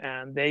weapons,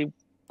 and they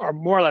are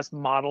more or less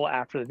model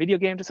after the video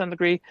game to some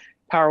degree.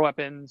 Power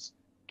weapons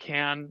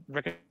can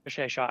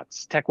ricochet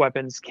shots. Tech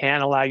weapons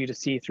can allow you to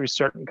see through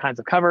certain kinds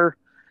of cover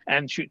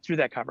and shoot through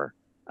that cover.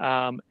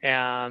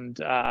 And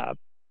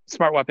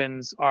smart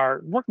weapons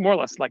work more or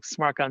less like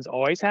smart guns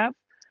always have,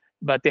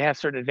 but they have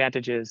certain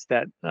advantages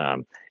that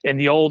in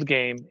the old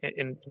game,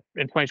 in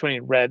 2020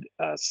 in Red,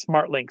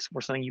 smart links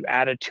were something you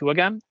added to a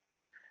gun.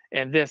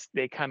 And this,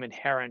 they come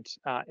inherent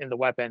in the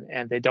weapon,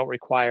 and they don't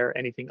require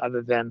anything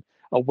other than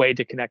a way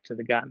to connect to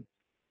the gun,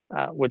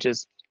 which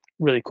is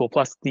really cool.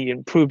 Plus, the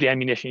improved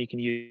ammunition you can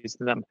use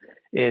in them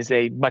is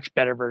a much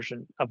better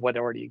version of what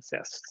already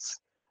exists.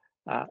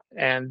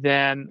 And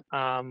then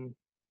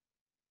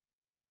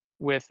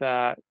with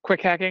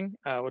quick hacking,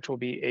 which will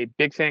be a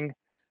big thing,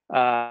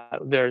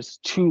 there's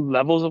 2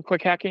 levels of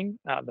quick hacking.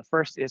 The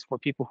first is for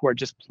people who are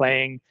just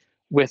playing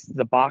with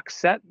the box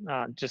set,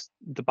 just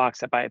the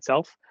box set by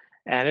itself.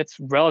 And it's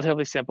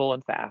relatively simple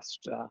and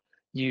fast.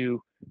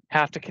 You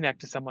have to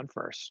connect to someone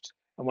first.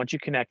 And once you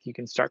connect, you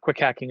can start quick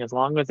hacking as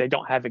long as they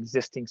don't have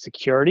existing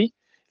security.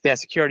 If they have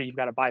security, you've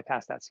got to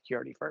bypass that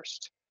security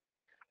first.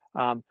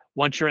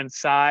 Once you're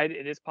inside,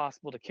 it is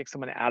possible to kick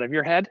someone out of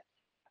your head,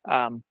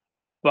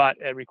 but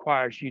it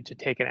requires you to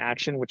take an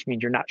action, which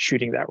means you're not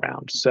shooting that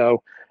round.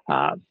 So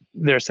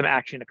there's some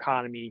action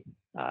economy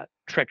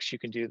tricks you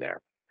can do there.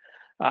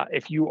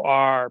 If you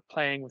are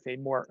playing with a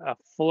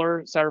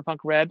fuller Cyberpunk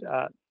Red,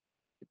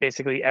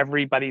 basically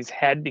everybody's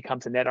head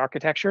becomes a net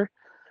architecture,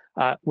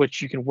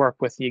 which you can work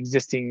with the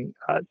existing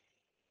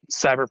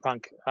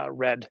Cyberpunk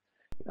Red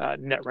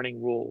net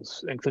running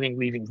rules, including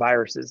leaving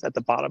viruses at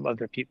the bottom of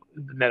the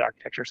net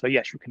architecture. So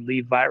yes, you can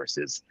leave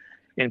viruses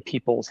in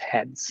people's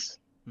heads,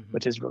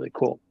 which is really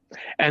cool.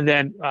 And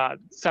then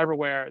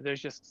cyberware,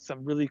 there's just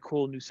some really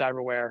cool new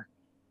cyberware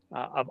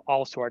of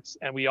all sorts.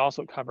 And we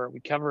also cover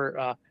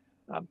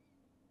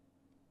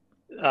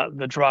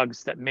the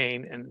drugs that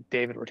Maine and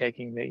David were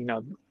taking, the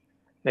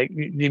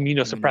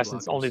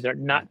immunosuppressants, only they're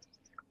not,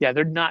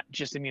 they're not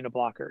just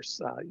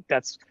immunoblockers.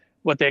 That's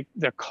what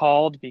they're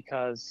called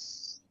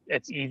because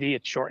it's easy,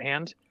 it's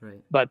shorthand,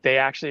 but they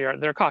actually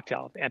they're a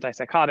cocktail of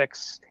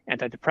antipsychotics,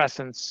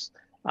 antidepressants,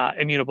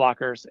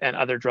 immunoblockers, and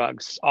other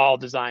drugs, all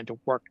designed to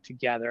work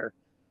together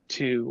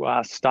to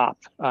stop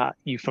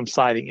you from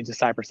sliding into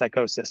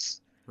cyberpsychosis.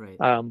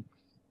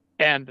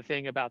 And the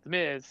thing about them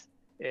is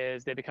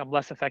they become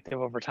less effective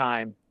over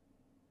time,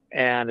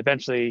 and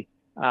eventually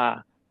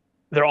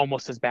they're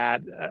almost as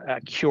bad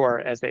a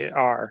cure as they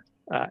are.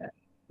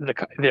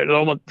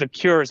 The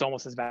cure is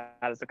almost as bad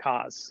as the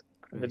cause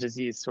of the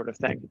disease, sort of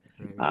thing.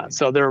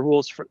 So there are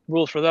rules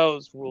for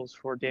those, rules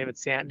for David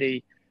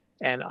Sandy,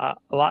 and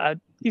a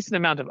decent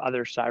amount of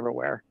other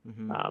cyberware.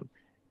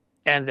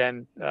 And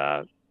then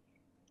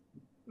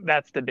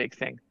that's the big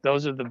thing.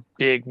 Those are the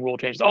big rule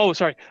changes. Oh,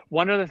 sorry.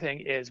 One other thing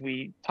is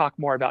we talk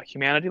more about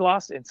humanity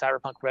loss. In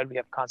Cyberpunk Red, we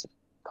have a concept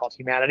called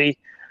humanity.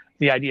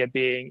 The idea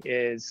being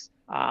is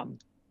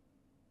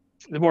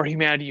the more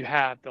humanity you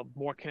have, the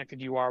more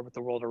connected you are with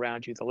the world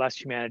around you. The less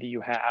humanity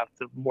you have,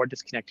 the more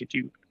disconnected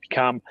you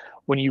become.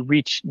 When you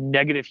reach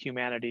negative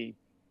humanity,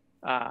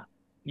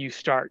 you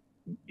start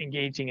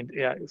engaging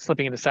in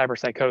slipping into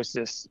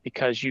cyberpsychosis,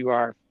 because you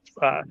are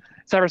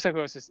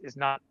cyberpsychosis is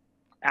not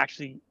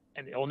actually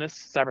an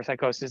illness.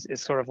 Cyberpsychosis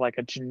is sort of like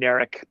a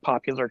generic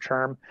popular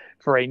term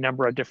for a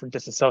number of different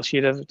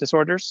dissociative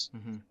disorders.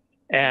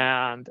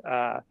 And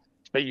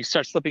but you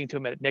start slipping into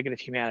a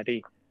negative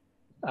humanity.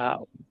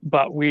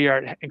 But we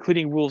are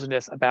including rules in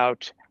this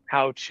about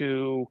how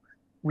to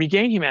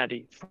regain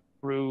humanity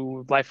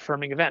through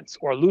life-affirming events,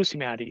 or lose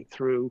humanity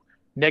through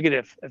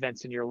negative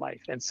events in your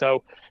life. And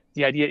so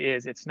the idea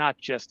is, it's not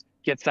just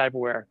get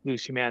cyberware,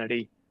 lose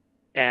humanity,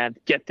 and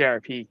get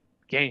therapy,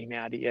 gain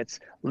humanity. It's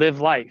live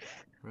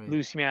life,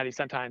 lose humanity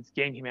sometimes,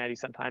 gain humanity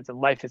sometimes. And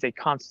life is a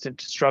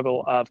constant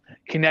struggle of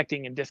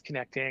connecting and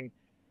disconnecting,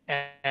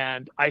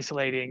 and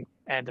isolating,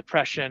 and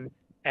depression,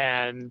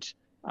 and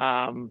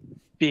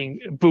being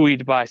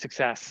buoyed by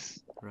success.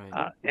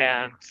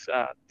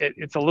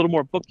 It's a little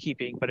more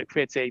bookkeeping, but it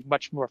creates a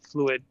much more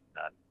fluid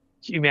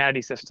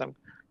humanity system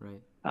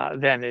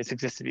than it's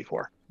existed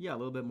before. Yeah, a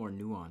little bit more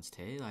nuanced,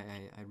 hey?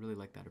 I really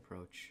like that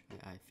approach.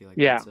 I feel like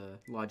that's a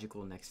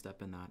logical next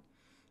step in that.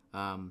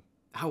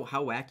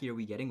 How wacky are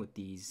we getting with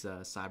these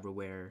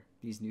cyberware,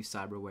 these new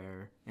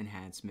cyberware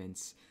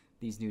enhancements,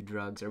 these new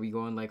drugs? Are we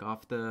going like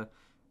off the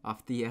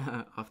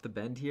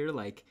bend here?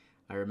 Like,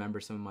 I remember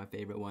some of my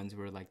favorite ones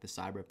were like the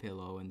cyber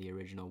pillow and the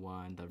original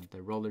one,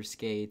 the roller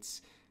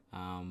skates,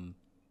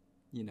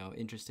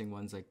 interesting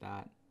ones like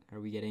that. Are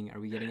we getting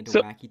into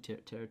wacky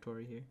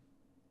territory here?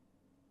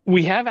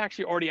 We have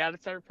actually already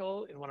added cyber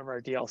pillow in one of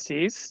our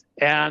DLCs,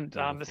 and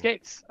the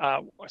skates,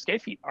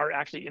 skate feet, are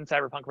actually in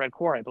Cyberpunk Red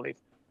Core, I believe.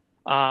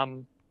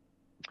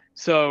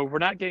 So we're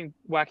not getting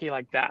wacky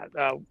like that.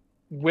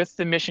 With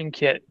the mission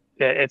kit,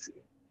 it's a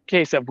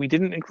case of we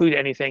didn't include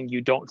anything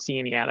you don't see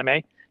in the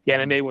anime. The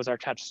anime was our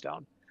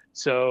touchstone.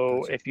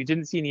 So if you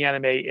didn't see in the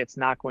anime, it's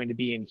not going to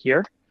be in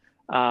here.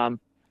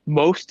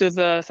 Most of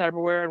the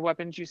cyberware and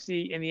weapons you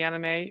see in the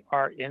anime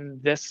are in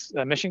this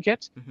mission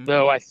kit,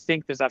 though I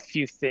think there's a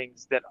few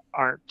things that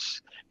aren't.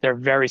 They're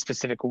very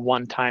specific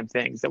one-time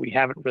things that we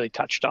haven't really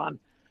touched on.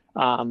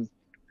 And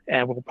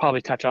we'll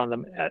probably touch on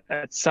them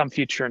at some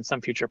future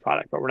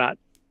product, but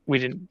we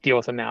didn't deal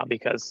with them now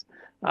because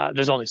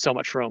there's only so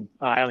much room.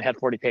 I only had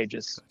 40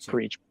 pages for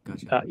each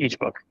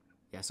book.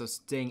 Yeah, so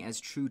staying as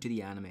true to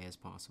the anime as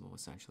possible,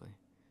 essentially.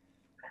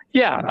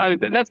 Yeah,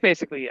 that's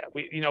basically it.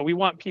 We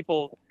want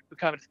people who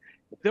come.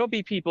 There'll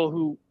be people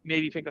who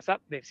maybe pick us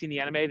up. They've seen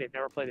the anime. They've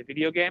never played a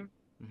video game,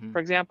 for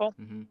example,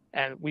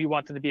 and we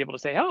want them to be able to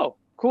say, "Oh,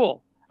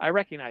 cool! I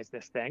recognize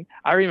this thing.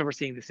 I remember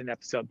seeing this in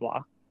episode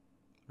blah."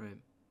 Right.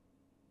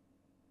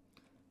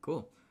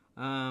 Cool.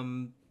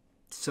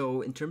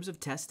 So in terms of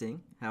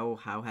testing,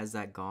 how has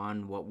that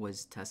gone? What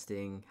was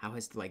testing?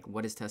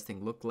 What does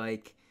testing look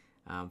like?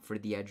 For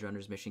the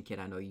Edgerunners Mission Kit,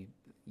 I know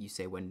you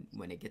say when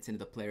it gets into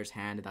the player's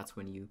hand, that's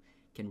when you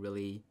can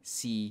really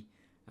see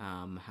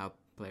how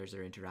players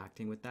are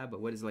interacting with that. But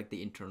what is like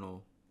the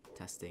internal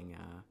testing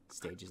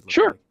stages look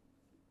like?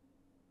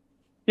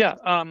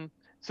 Yeah.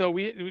 So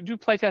we do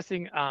play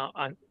testing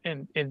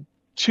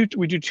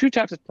we do two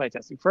types of play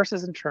testing. First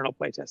is internal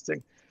play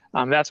testing.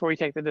 That's where we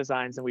take the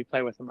designs and we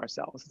play with them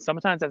ourselves. And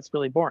sometimes that's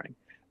really boring.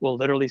 We'll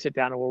literally sit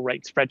down and we'll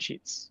write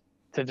spreadsheets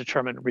to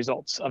determine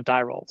results of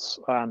die rolls.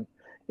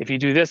 If you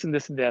do this and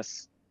this and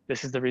this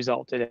is the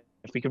result. And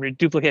if we can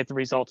duplicate the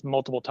results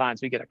multiple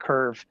times, we get a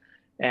curve,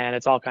 and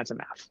it's all kinds of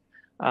math.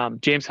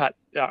 James Hutt,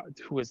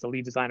 who is the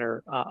lead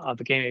designer of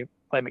the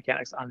gameplay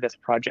mechanics on this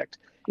project,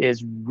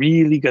 is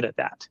really good at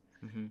that.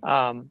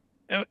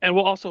 and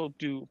we'll also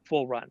do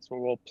full runs where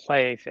we'll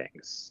play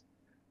things,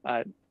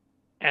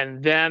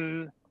 and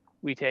then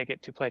we take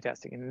it to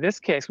playtesting. In this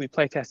case, we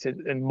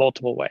playtested in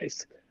multiple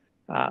ways.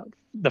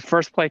 The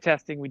first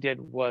playtesting we did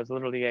was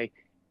literally a,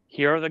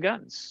 here are the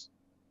guns,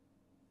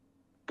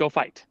 go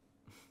fight.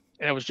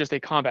 And it was just a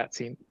combat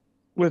scene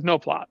with no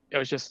plot. It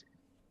was just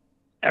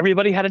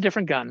everybody had a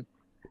different gun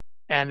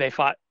and they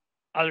fought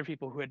other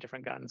people who had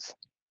different guns.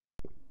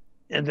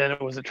 And then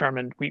it was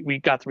determined, we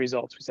got the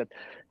results. We said,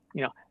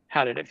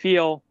 how did it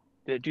feel?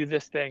 Did it do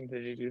this thing?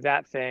 Did it do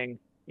that thing?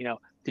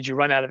 Did you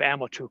run out of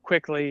ammo too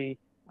quickly?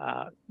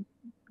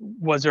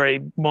 Was there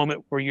a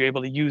moment where you were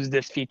able to use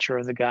this feature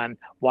of the gun?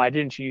 Why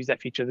didn't you use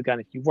that feature of the gun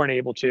if you weren't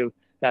able to?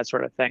 That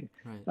sort of thing.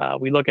 Right.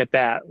 We look at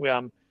that.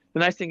 The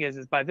nice thing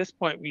is by this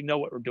point, we know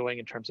what we're doing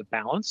in terms of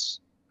balance.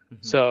 Mm-hmm.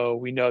 So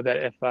we know that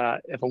if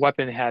a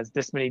weapon has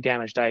this many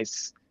damage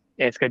dice,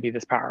 it's going to be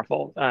this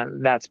powerful.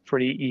 That's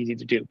pretty easy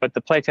to do. But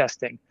the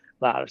playtesting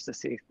allowed us to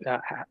see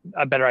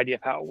a better idea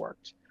of how it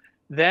worked.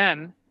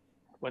 Then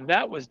when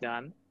that was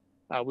done,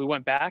 we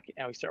went back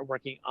and we started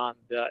working on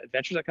the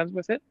adventures that comes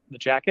with it, the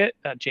jacket.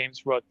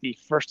 James wrote the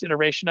first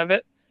iteration of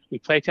it. We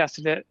play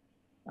tested it.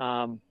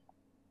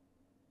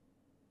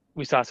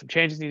 We saw some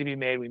changes need to be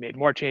made. We made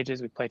more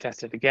changes. We play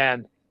tested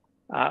again.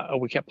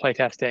 We kept play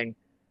testing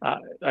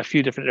a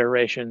few different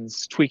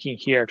iterations, tweaking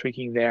here,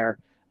 tweaking there.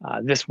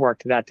 This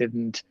worked, that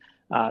didn't.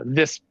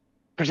 This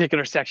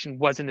particular section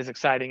wasn't as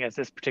exciting as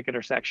this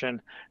particular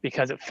section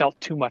because it felt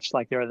too much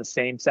like they were the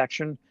same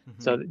section.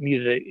 Mm-hmm. So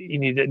you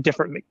needed a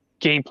different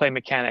gameplay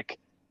mechanic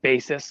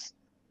basis,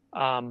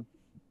 so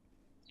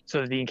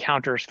that the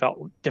encounters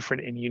felt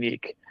different and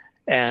unique.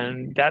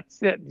 And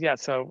that's it. Yeah.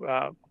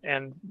 So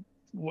and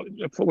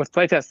with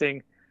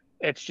playtesting,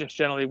 it's just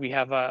generally we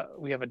have a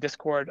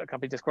Discord, a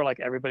company Discord, like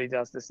everybody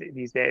does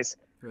these days.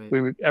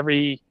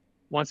 Right.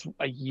 Once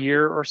a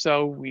year or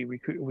so, we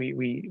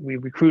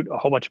recruit a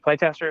whole bunch of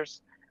playtesters.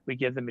 We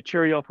give them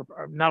material for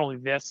not only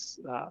this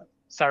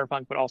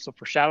Cyberpunk, but also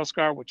for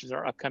Shadowscar, which is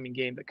our upcoming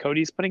game that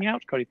Cody's putting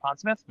out, Cody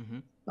Pondsmith,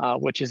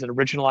 mm-hmm. Which is an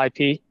original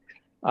IP.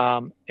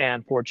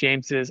 And for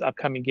James's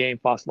upcoming game,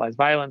 Fossilized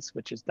Violence,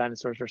 which is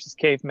Dinosaurs versus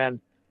Cavemen.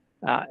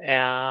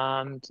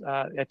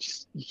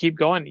 It's you keep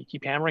going, you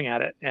keep hammering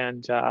at it.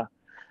 And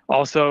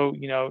also,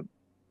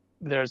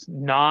 there's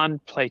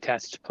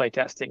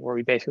playtesting where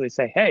we basically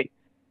say, hey,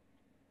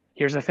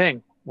 here's the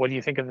thing. What do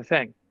you think of the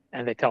thing?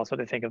 And they tell us what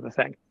they think of the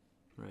thing.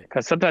 Right.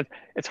 Because sometimes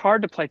it's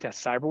hard to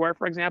playtest cyberware,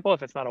 for example,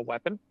 if it's not a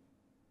weapon.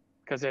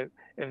 Because if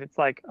it's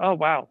like, oh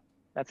wow,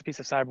 that's a piece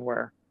of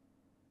cyberware.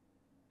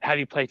 How do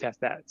you playtest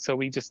that? So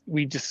we just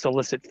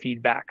solicit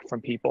feedback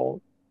from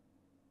people.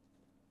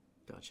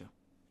 Gotcha.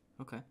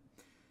 Okay.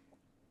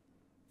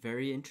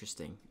 Very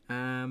interesting.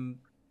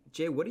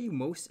 Jay, what are you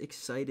most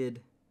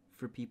excited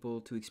for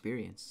people to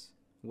experience?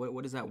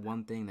 What is that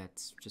one thing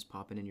that's just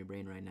popping in your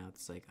brain right now?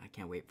 It's like, I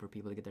can't wait for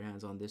people to get their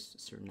hands on this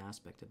certain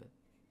aspect of it.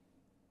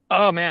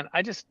 Oh man,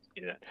 I just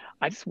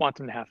want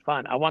them to have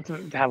fun. I want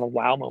them to have a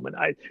wow moment.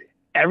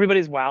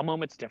 Everybody's wow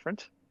moment's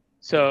different.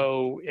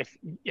 So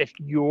if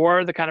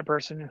you're the kind of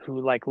person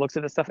who like looks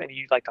at this stuff and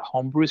you like to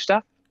homebrew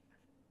stuff,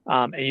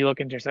 and you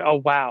look into it and say,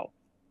 oh wow,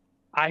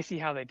 I see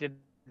how they did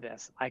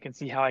this. I can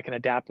see how I can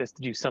adapt this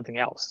to do something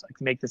else. I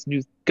can make this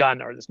new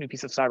gun or this new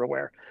piece of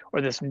cyberware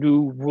or this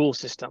new rule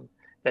system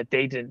that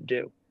they didn't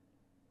do.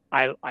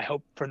 I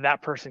hope for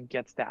that person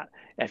gets that.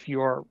 If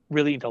you're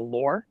really into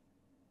lore,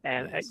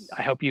 and yes.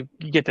 I hope you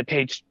get to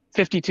page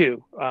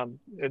 52.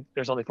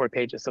 There's only 4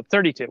 pages, so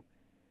 32.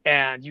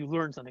 And you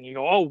learn something. You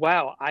go, oh,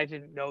 wow, I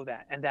didn't know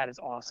that. And that is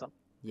awesome.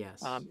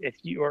 Yes. If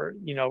you're,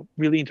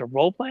 really into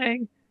role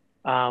playing,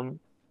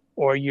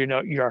 or,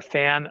 you're a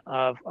fan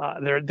of,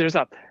 there's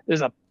a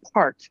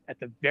part at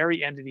the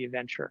very end of the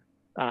adventure.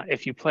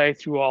 If you play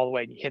through all the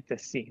way and you hit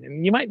this scene,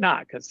 and you might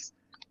not, because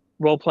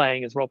role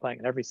playing is role playing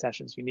and every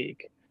session is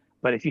unique.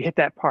 But if you hit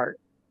that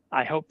part,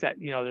 I hope that,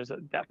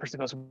 that person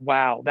goes,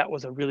 wow, that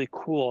was a really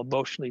cool,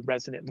 emotionally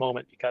resonant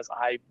moment because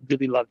I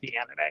really love the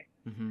anime.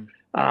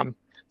 Mm-hmm.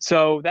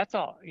 So that's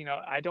all.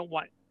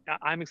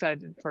 I'm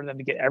excited for them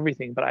to get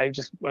everything, but I'm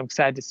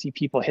excited to see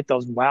people hit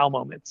those wow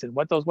moments, and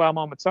what those wow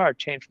moments are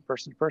change from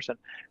person to person.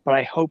 But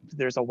I hope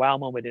there's a wow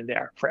moment in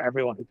there for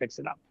everyone who picks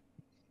it up.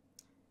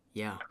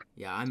 Yeah.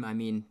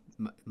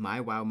 My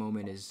wow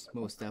moment is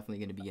most definitely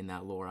going to be in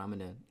that lore. I'm going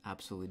to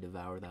absolutely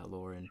devour that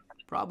lore in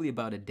probably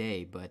about a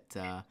day. But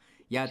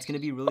it's going to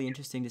be really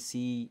interesting to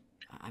see.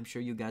 I'm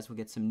sure you guys will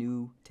get some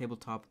new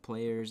tabletop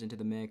players into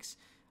the mix.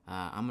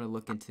 I'm going to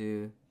look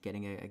into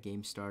getting a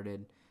game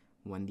started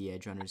when the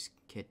Edgerunners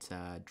kit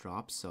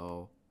drops.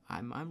 So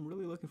I'm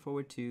really looking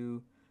forward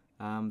to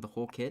the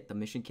whole kit, the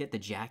mission kit, the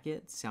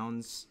jacket.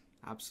 Sounds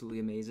absolutely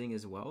amazing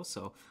as well.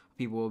 So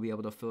people will be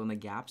able to fill in the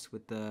gaps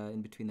with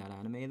in between that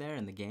anime there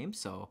and the game.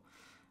 So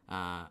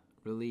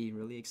really,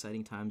 really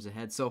exciting times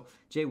ahead. So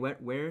Jay,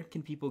 where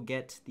can people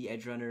get the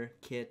Edgerunner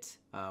kit?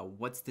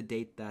 What's the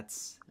date that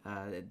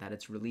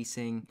it's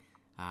releasing?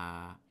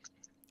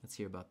 Let's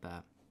hear about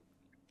that.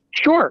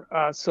 Sure.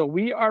 So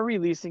we are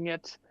releasing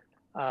it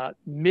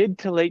mid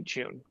to late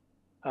June.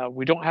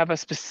 We don't have a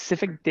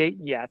specific date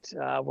yet.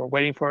 We're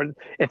waiting for it.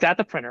 It's at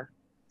the printer.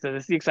 So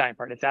this is the exciting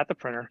part. It's at the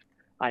printer.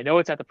 I know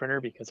it's at the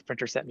printer because the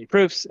printer sent me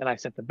proofs and I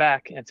sent them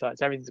back. And so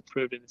everything's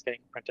approved and it's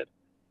getting printed.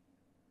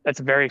 That's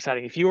very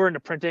exciting. If you were into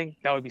printing,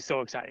 that would be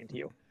so exciting to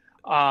you.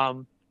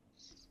 But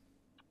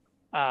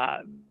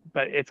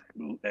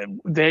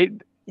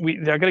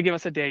they're going to give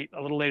us a date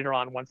a little later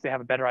on once they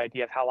have a better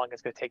idea of how long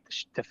it's going to take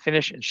to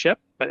finish and ship.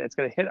 But it's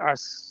going to hit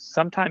us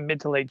sometime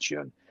mid to late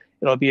June.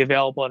 It'll be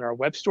available in our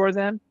web store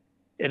then.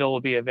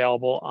 It'll be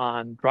available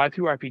on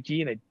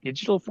DriveThruRPG in a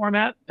digital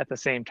format at the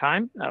same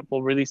time.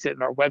 We'll release it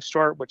in our web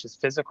store, which is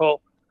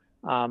physical,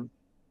 and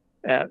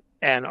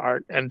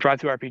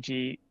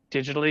DriveThruRPG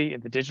digitally.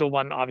 And the digital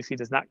one obviously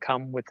does not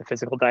come with the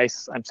physical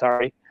dice. I'm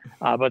sorry,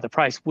 but the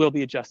price will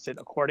be adjusted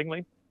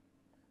accordingly.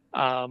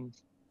 And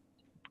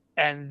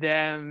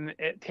then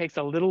it takes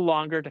a little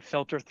longer to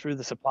filter through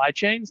the supply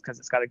chains because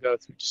it's got to go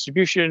through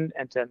distribution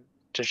and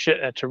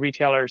to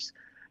retailers.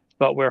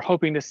 But we're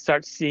hoping to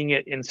start seeing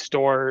it in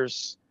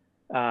stores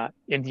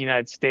in the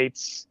United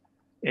States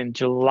in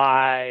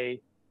July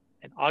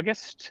and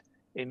August.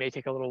 It may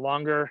take a little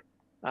longer,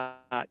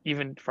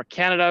 even for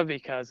Canada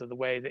because of the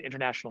way the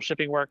international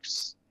shipping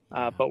works.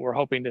 But we're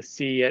hoping to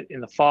see it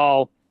in the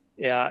fall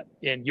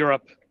in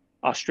Europe,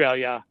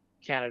 Australia,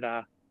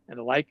 Canada, and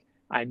the like.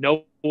 I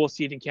know we'll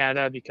see it in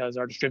Canada because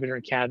our distributor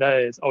in Canada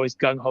is always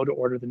gung-ho to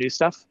order the new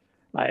stuff.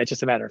 It's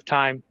just a matter of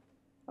time.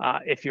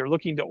 If you're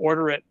looking to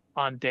order it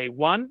on day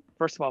one,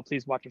 first of all,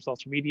 please watch our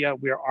social media.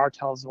 We are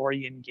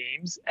RTalsorian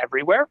Games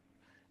everywhere.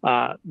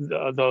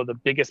 Though the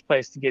biggest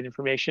place to get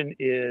information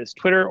is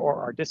Twitter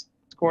or our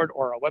Discord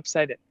or our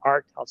website at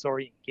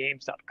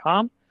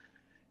RTalsorianGames.com.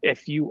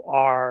 If you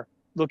are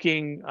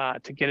looking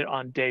to get it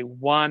on day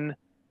one,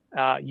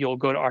 you'll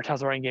go to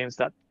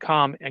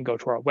RTalsorianGames.com and go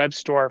to our web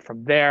store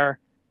from there,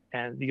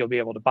 and you'll be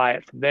able to buy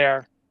it from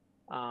there.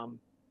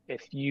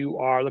 If you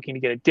are looking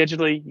to get it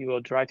digitally, you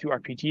will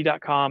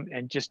DriveThruRPG.com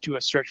and just do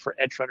a search for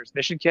Edgerunners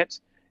Mission Kit,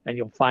 and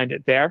you'll find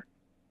it there.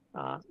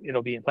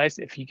 It'll be in place.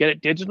 If you get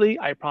it digitally,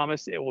 I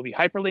promise it will be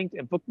hyperlinked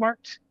and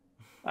bookmarked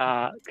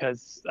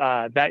because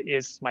that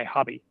is my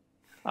hobby.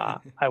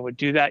 I would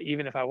do that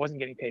even if I wasn't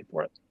getting paid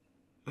for it.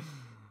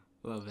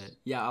 Love it.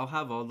 Yeah, I'll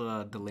have all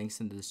the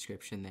links in the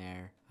description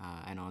there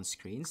and on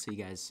screen, so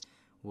you guys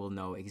will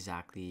know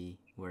exactly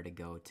where to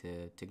go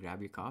to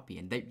grab your copy.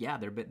 And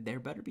there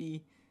better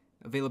be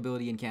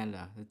availability in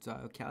Canada. It's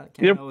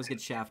Canada always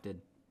gets shafted.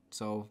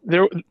 So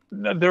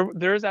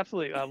there is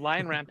absolutely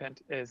Lion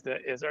Rampant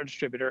is our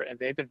distributor, and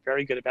they've been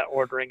very good about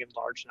ordering in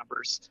large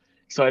numbers.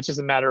 So it's just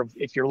a matter of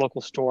if your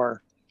local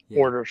store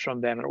orders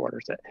from them and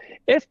orders it.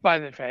 If by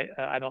the way,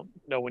 I don't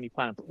know when you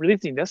plan on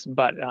releasing this,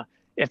 but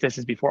if this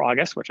is before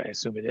August, which I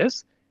assume it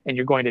is, and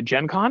you're going to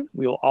Gen Con,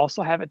 we will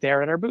also have it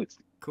there at our booth.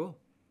 Cool.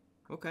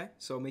 Okay,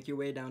 so make your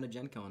way down to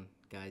Gen Con,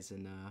 guys,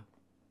 and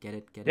get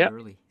it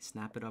early.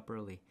 Snap it up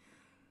early.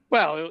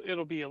 Well,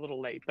 it'll be a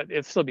little late, but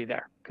it'll still be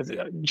there because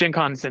Gen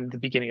Con's in the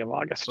beginning of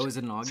August. Oh, is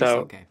it in August? So,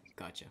 okay,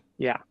 gotcha.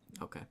 Yeah.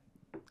 Okay,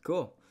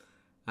 cool.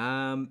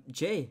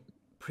 Jay,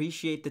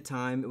 appreciate the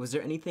time. Was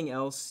there anything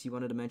else you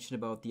wanted to mention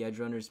about the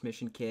Edgerunners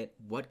Mission Kit?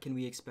 What can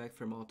we expect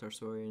from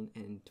RTalsorian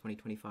in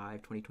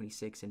 2025,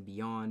 2026, and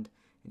beyond?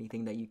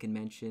 Anything that you can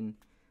mention?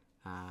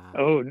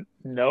 No,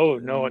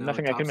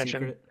 nothing I can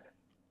mention. Secret?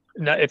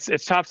 No,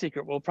 it's top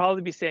secret. We'll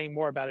probably be saying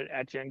more about it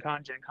at Gen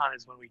Con. Gen Con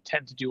is when we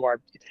tend to do our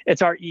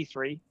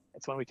E3.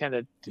 It's when we tend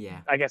to,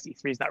 I guess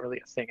E3 is not really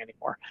a thing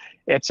anymore.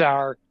 It's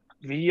our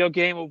video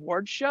game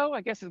awards show,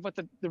 I guess is what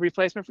the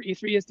replacement for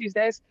E3 is these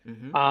days.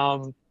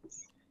 Mm-hmm.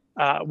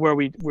 Where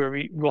we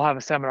will have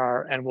a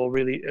seminar and we'll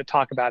really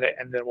talk about it,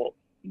 and then we'll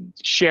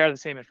share the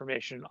same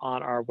information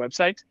on our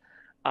website.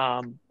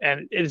 And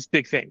it is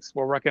big things.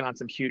 We're working on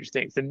some huge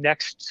things. The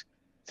next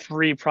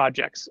 3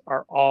 projects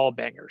are all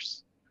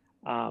bangers.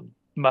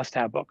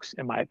 Must-have books,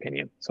 in my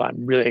opinion. So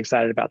I'm really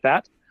excited about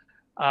that.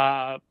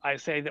 I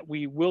say that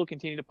we will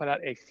continue to put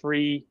out a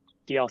free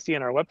DLC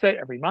on our website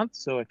every month.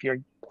 So if you're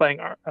playing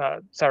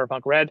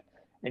Cyberpunk Red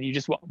and you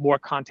just want more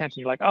content and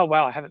you're like, oh,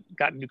 wow, I haven't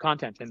gotten new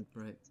content in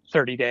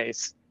 30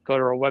 days, go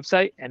to our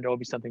website and there will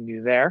be something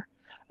new there.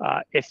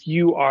 If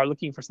you are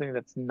looking for something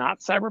that's not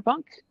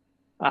Cyberpunk,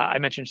 I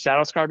mentioned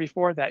Shadowscar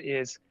before. That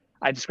is,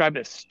 I described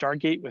it as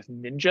Stargate with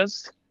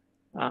ninjas.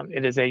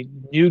 It is a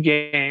new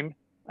game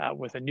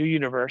with a new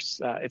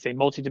universe. It's a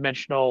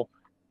multi-dimensional,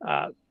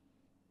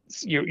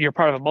 you're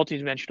part of a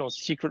multi-dimensional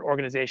secret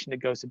organization that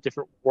goes to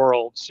different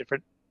worlds,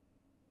 different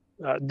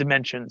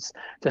dimensions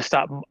to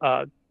stop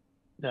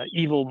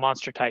evil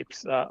monster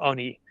types,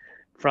 Oni,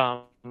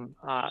 from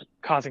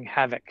causing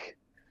havoc.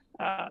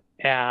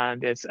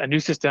 And it's a new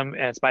system,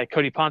 and it's by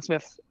Cody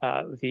Pondsmith,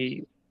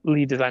 the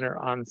lead designer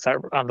on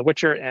The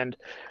Witcher and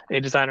a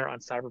designer on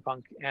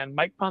Cyberpunk, and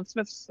Mike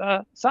Pondsmith's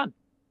son.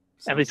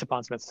 And Lisa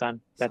Pondsmith's son.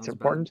 That's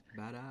important.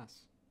 Badass.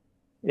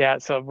 Yeah,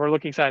 so we're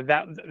looking excited.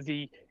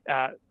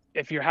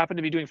 If you happen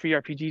to be doing Free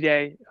RPG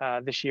Day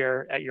this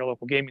year at your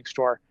local gaming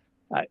store,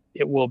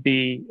 it will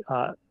be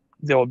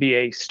there will be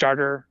a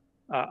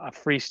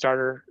free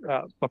starter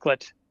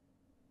booklet,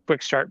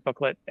 quick start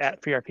booklet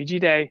at Free RPG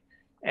Day.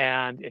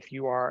 And if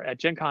you are at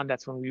Gen Con,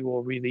 that's when we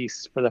will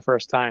release for the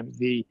first time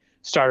the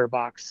starter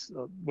box,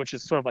 which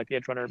is sort of like the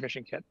Edgerunner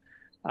Mission Kit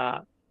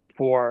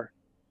for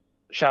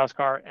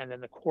Shadowscar, and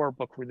then the core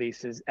book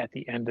releases at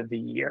the end of the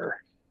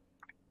year.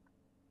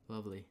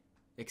 Lovely.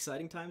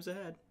 Exciting times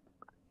ahead.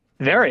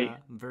 Very.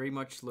 Very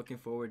much looking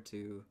forward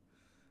to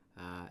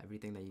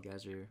everything that you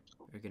guys are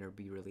going to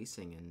be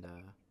releasing, and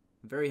I'm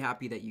very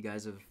happy that you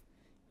guys have,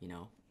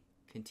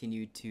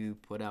 continued to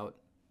put out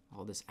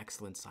all this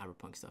excellent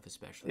cyberpunk stuff,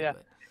 especially. Yeah.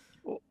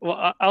 But...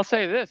 Well, I'll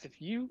say this.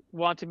 If you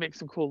want to make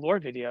some cool lore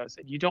videos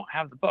and you don't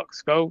have the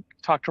books, go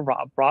talk to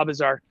Rob. Rob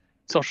is our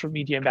social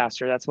media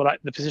ambassador. That's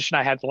the position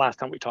I had the last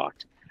time we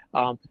talked.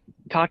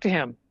 Talk to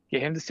him.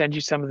 Get him to send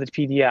you some of the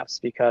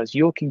PDFs, because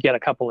you can get a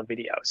couple of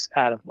videos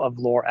of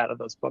lore out of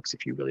those books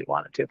if you really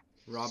wanted to.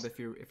 Rob, if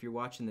you're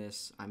watching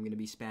this, I'm gonna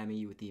be spamming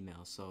you with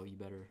emails, so you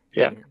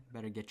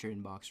better get your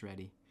inbox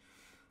ready.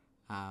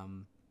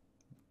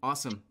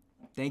 Awesome.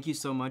 Thank you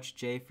so much,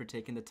 Jay, for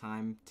taking the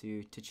time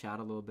to chat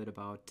a little bit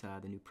about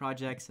the new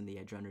projects and the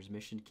Edgerunners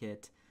Mission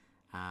Kit.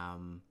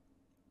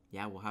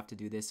 We'll have to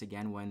do this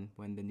again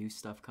when the new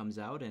stuff comes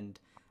out, and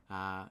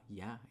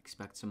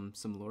expect some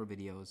lore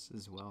videos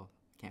as well.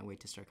 Can't wait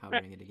to start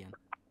covering it again.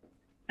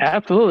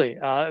 Absolutely.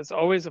 It's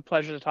always a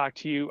pleasure to talk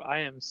to you. I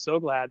am so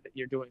glad that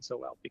you're doing so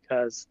well,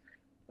 because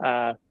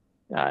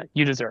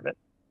you deserve it.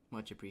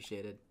 Much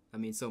appreciated. I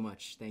mean, so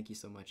much. Thank you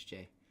so much,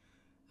 Jay.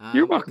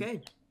 You're welcome.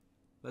 Okay.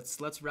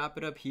 Let's wrap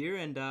it up here,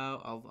 and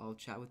I'll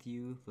chat with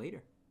you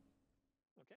later.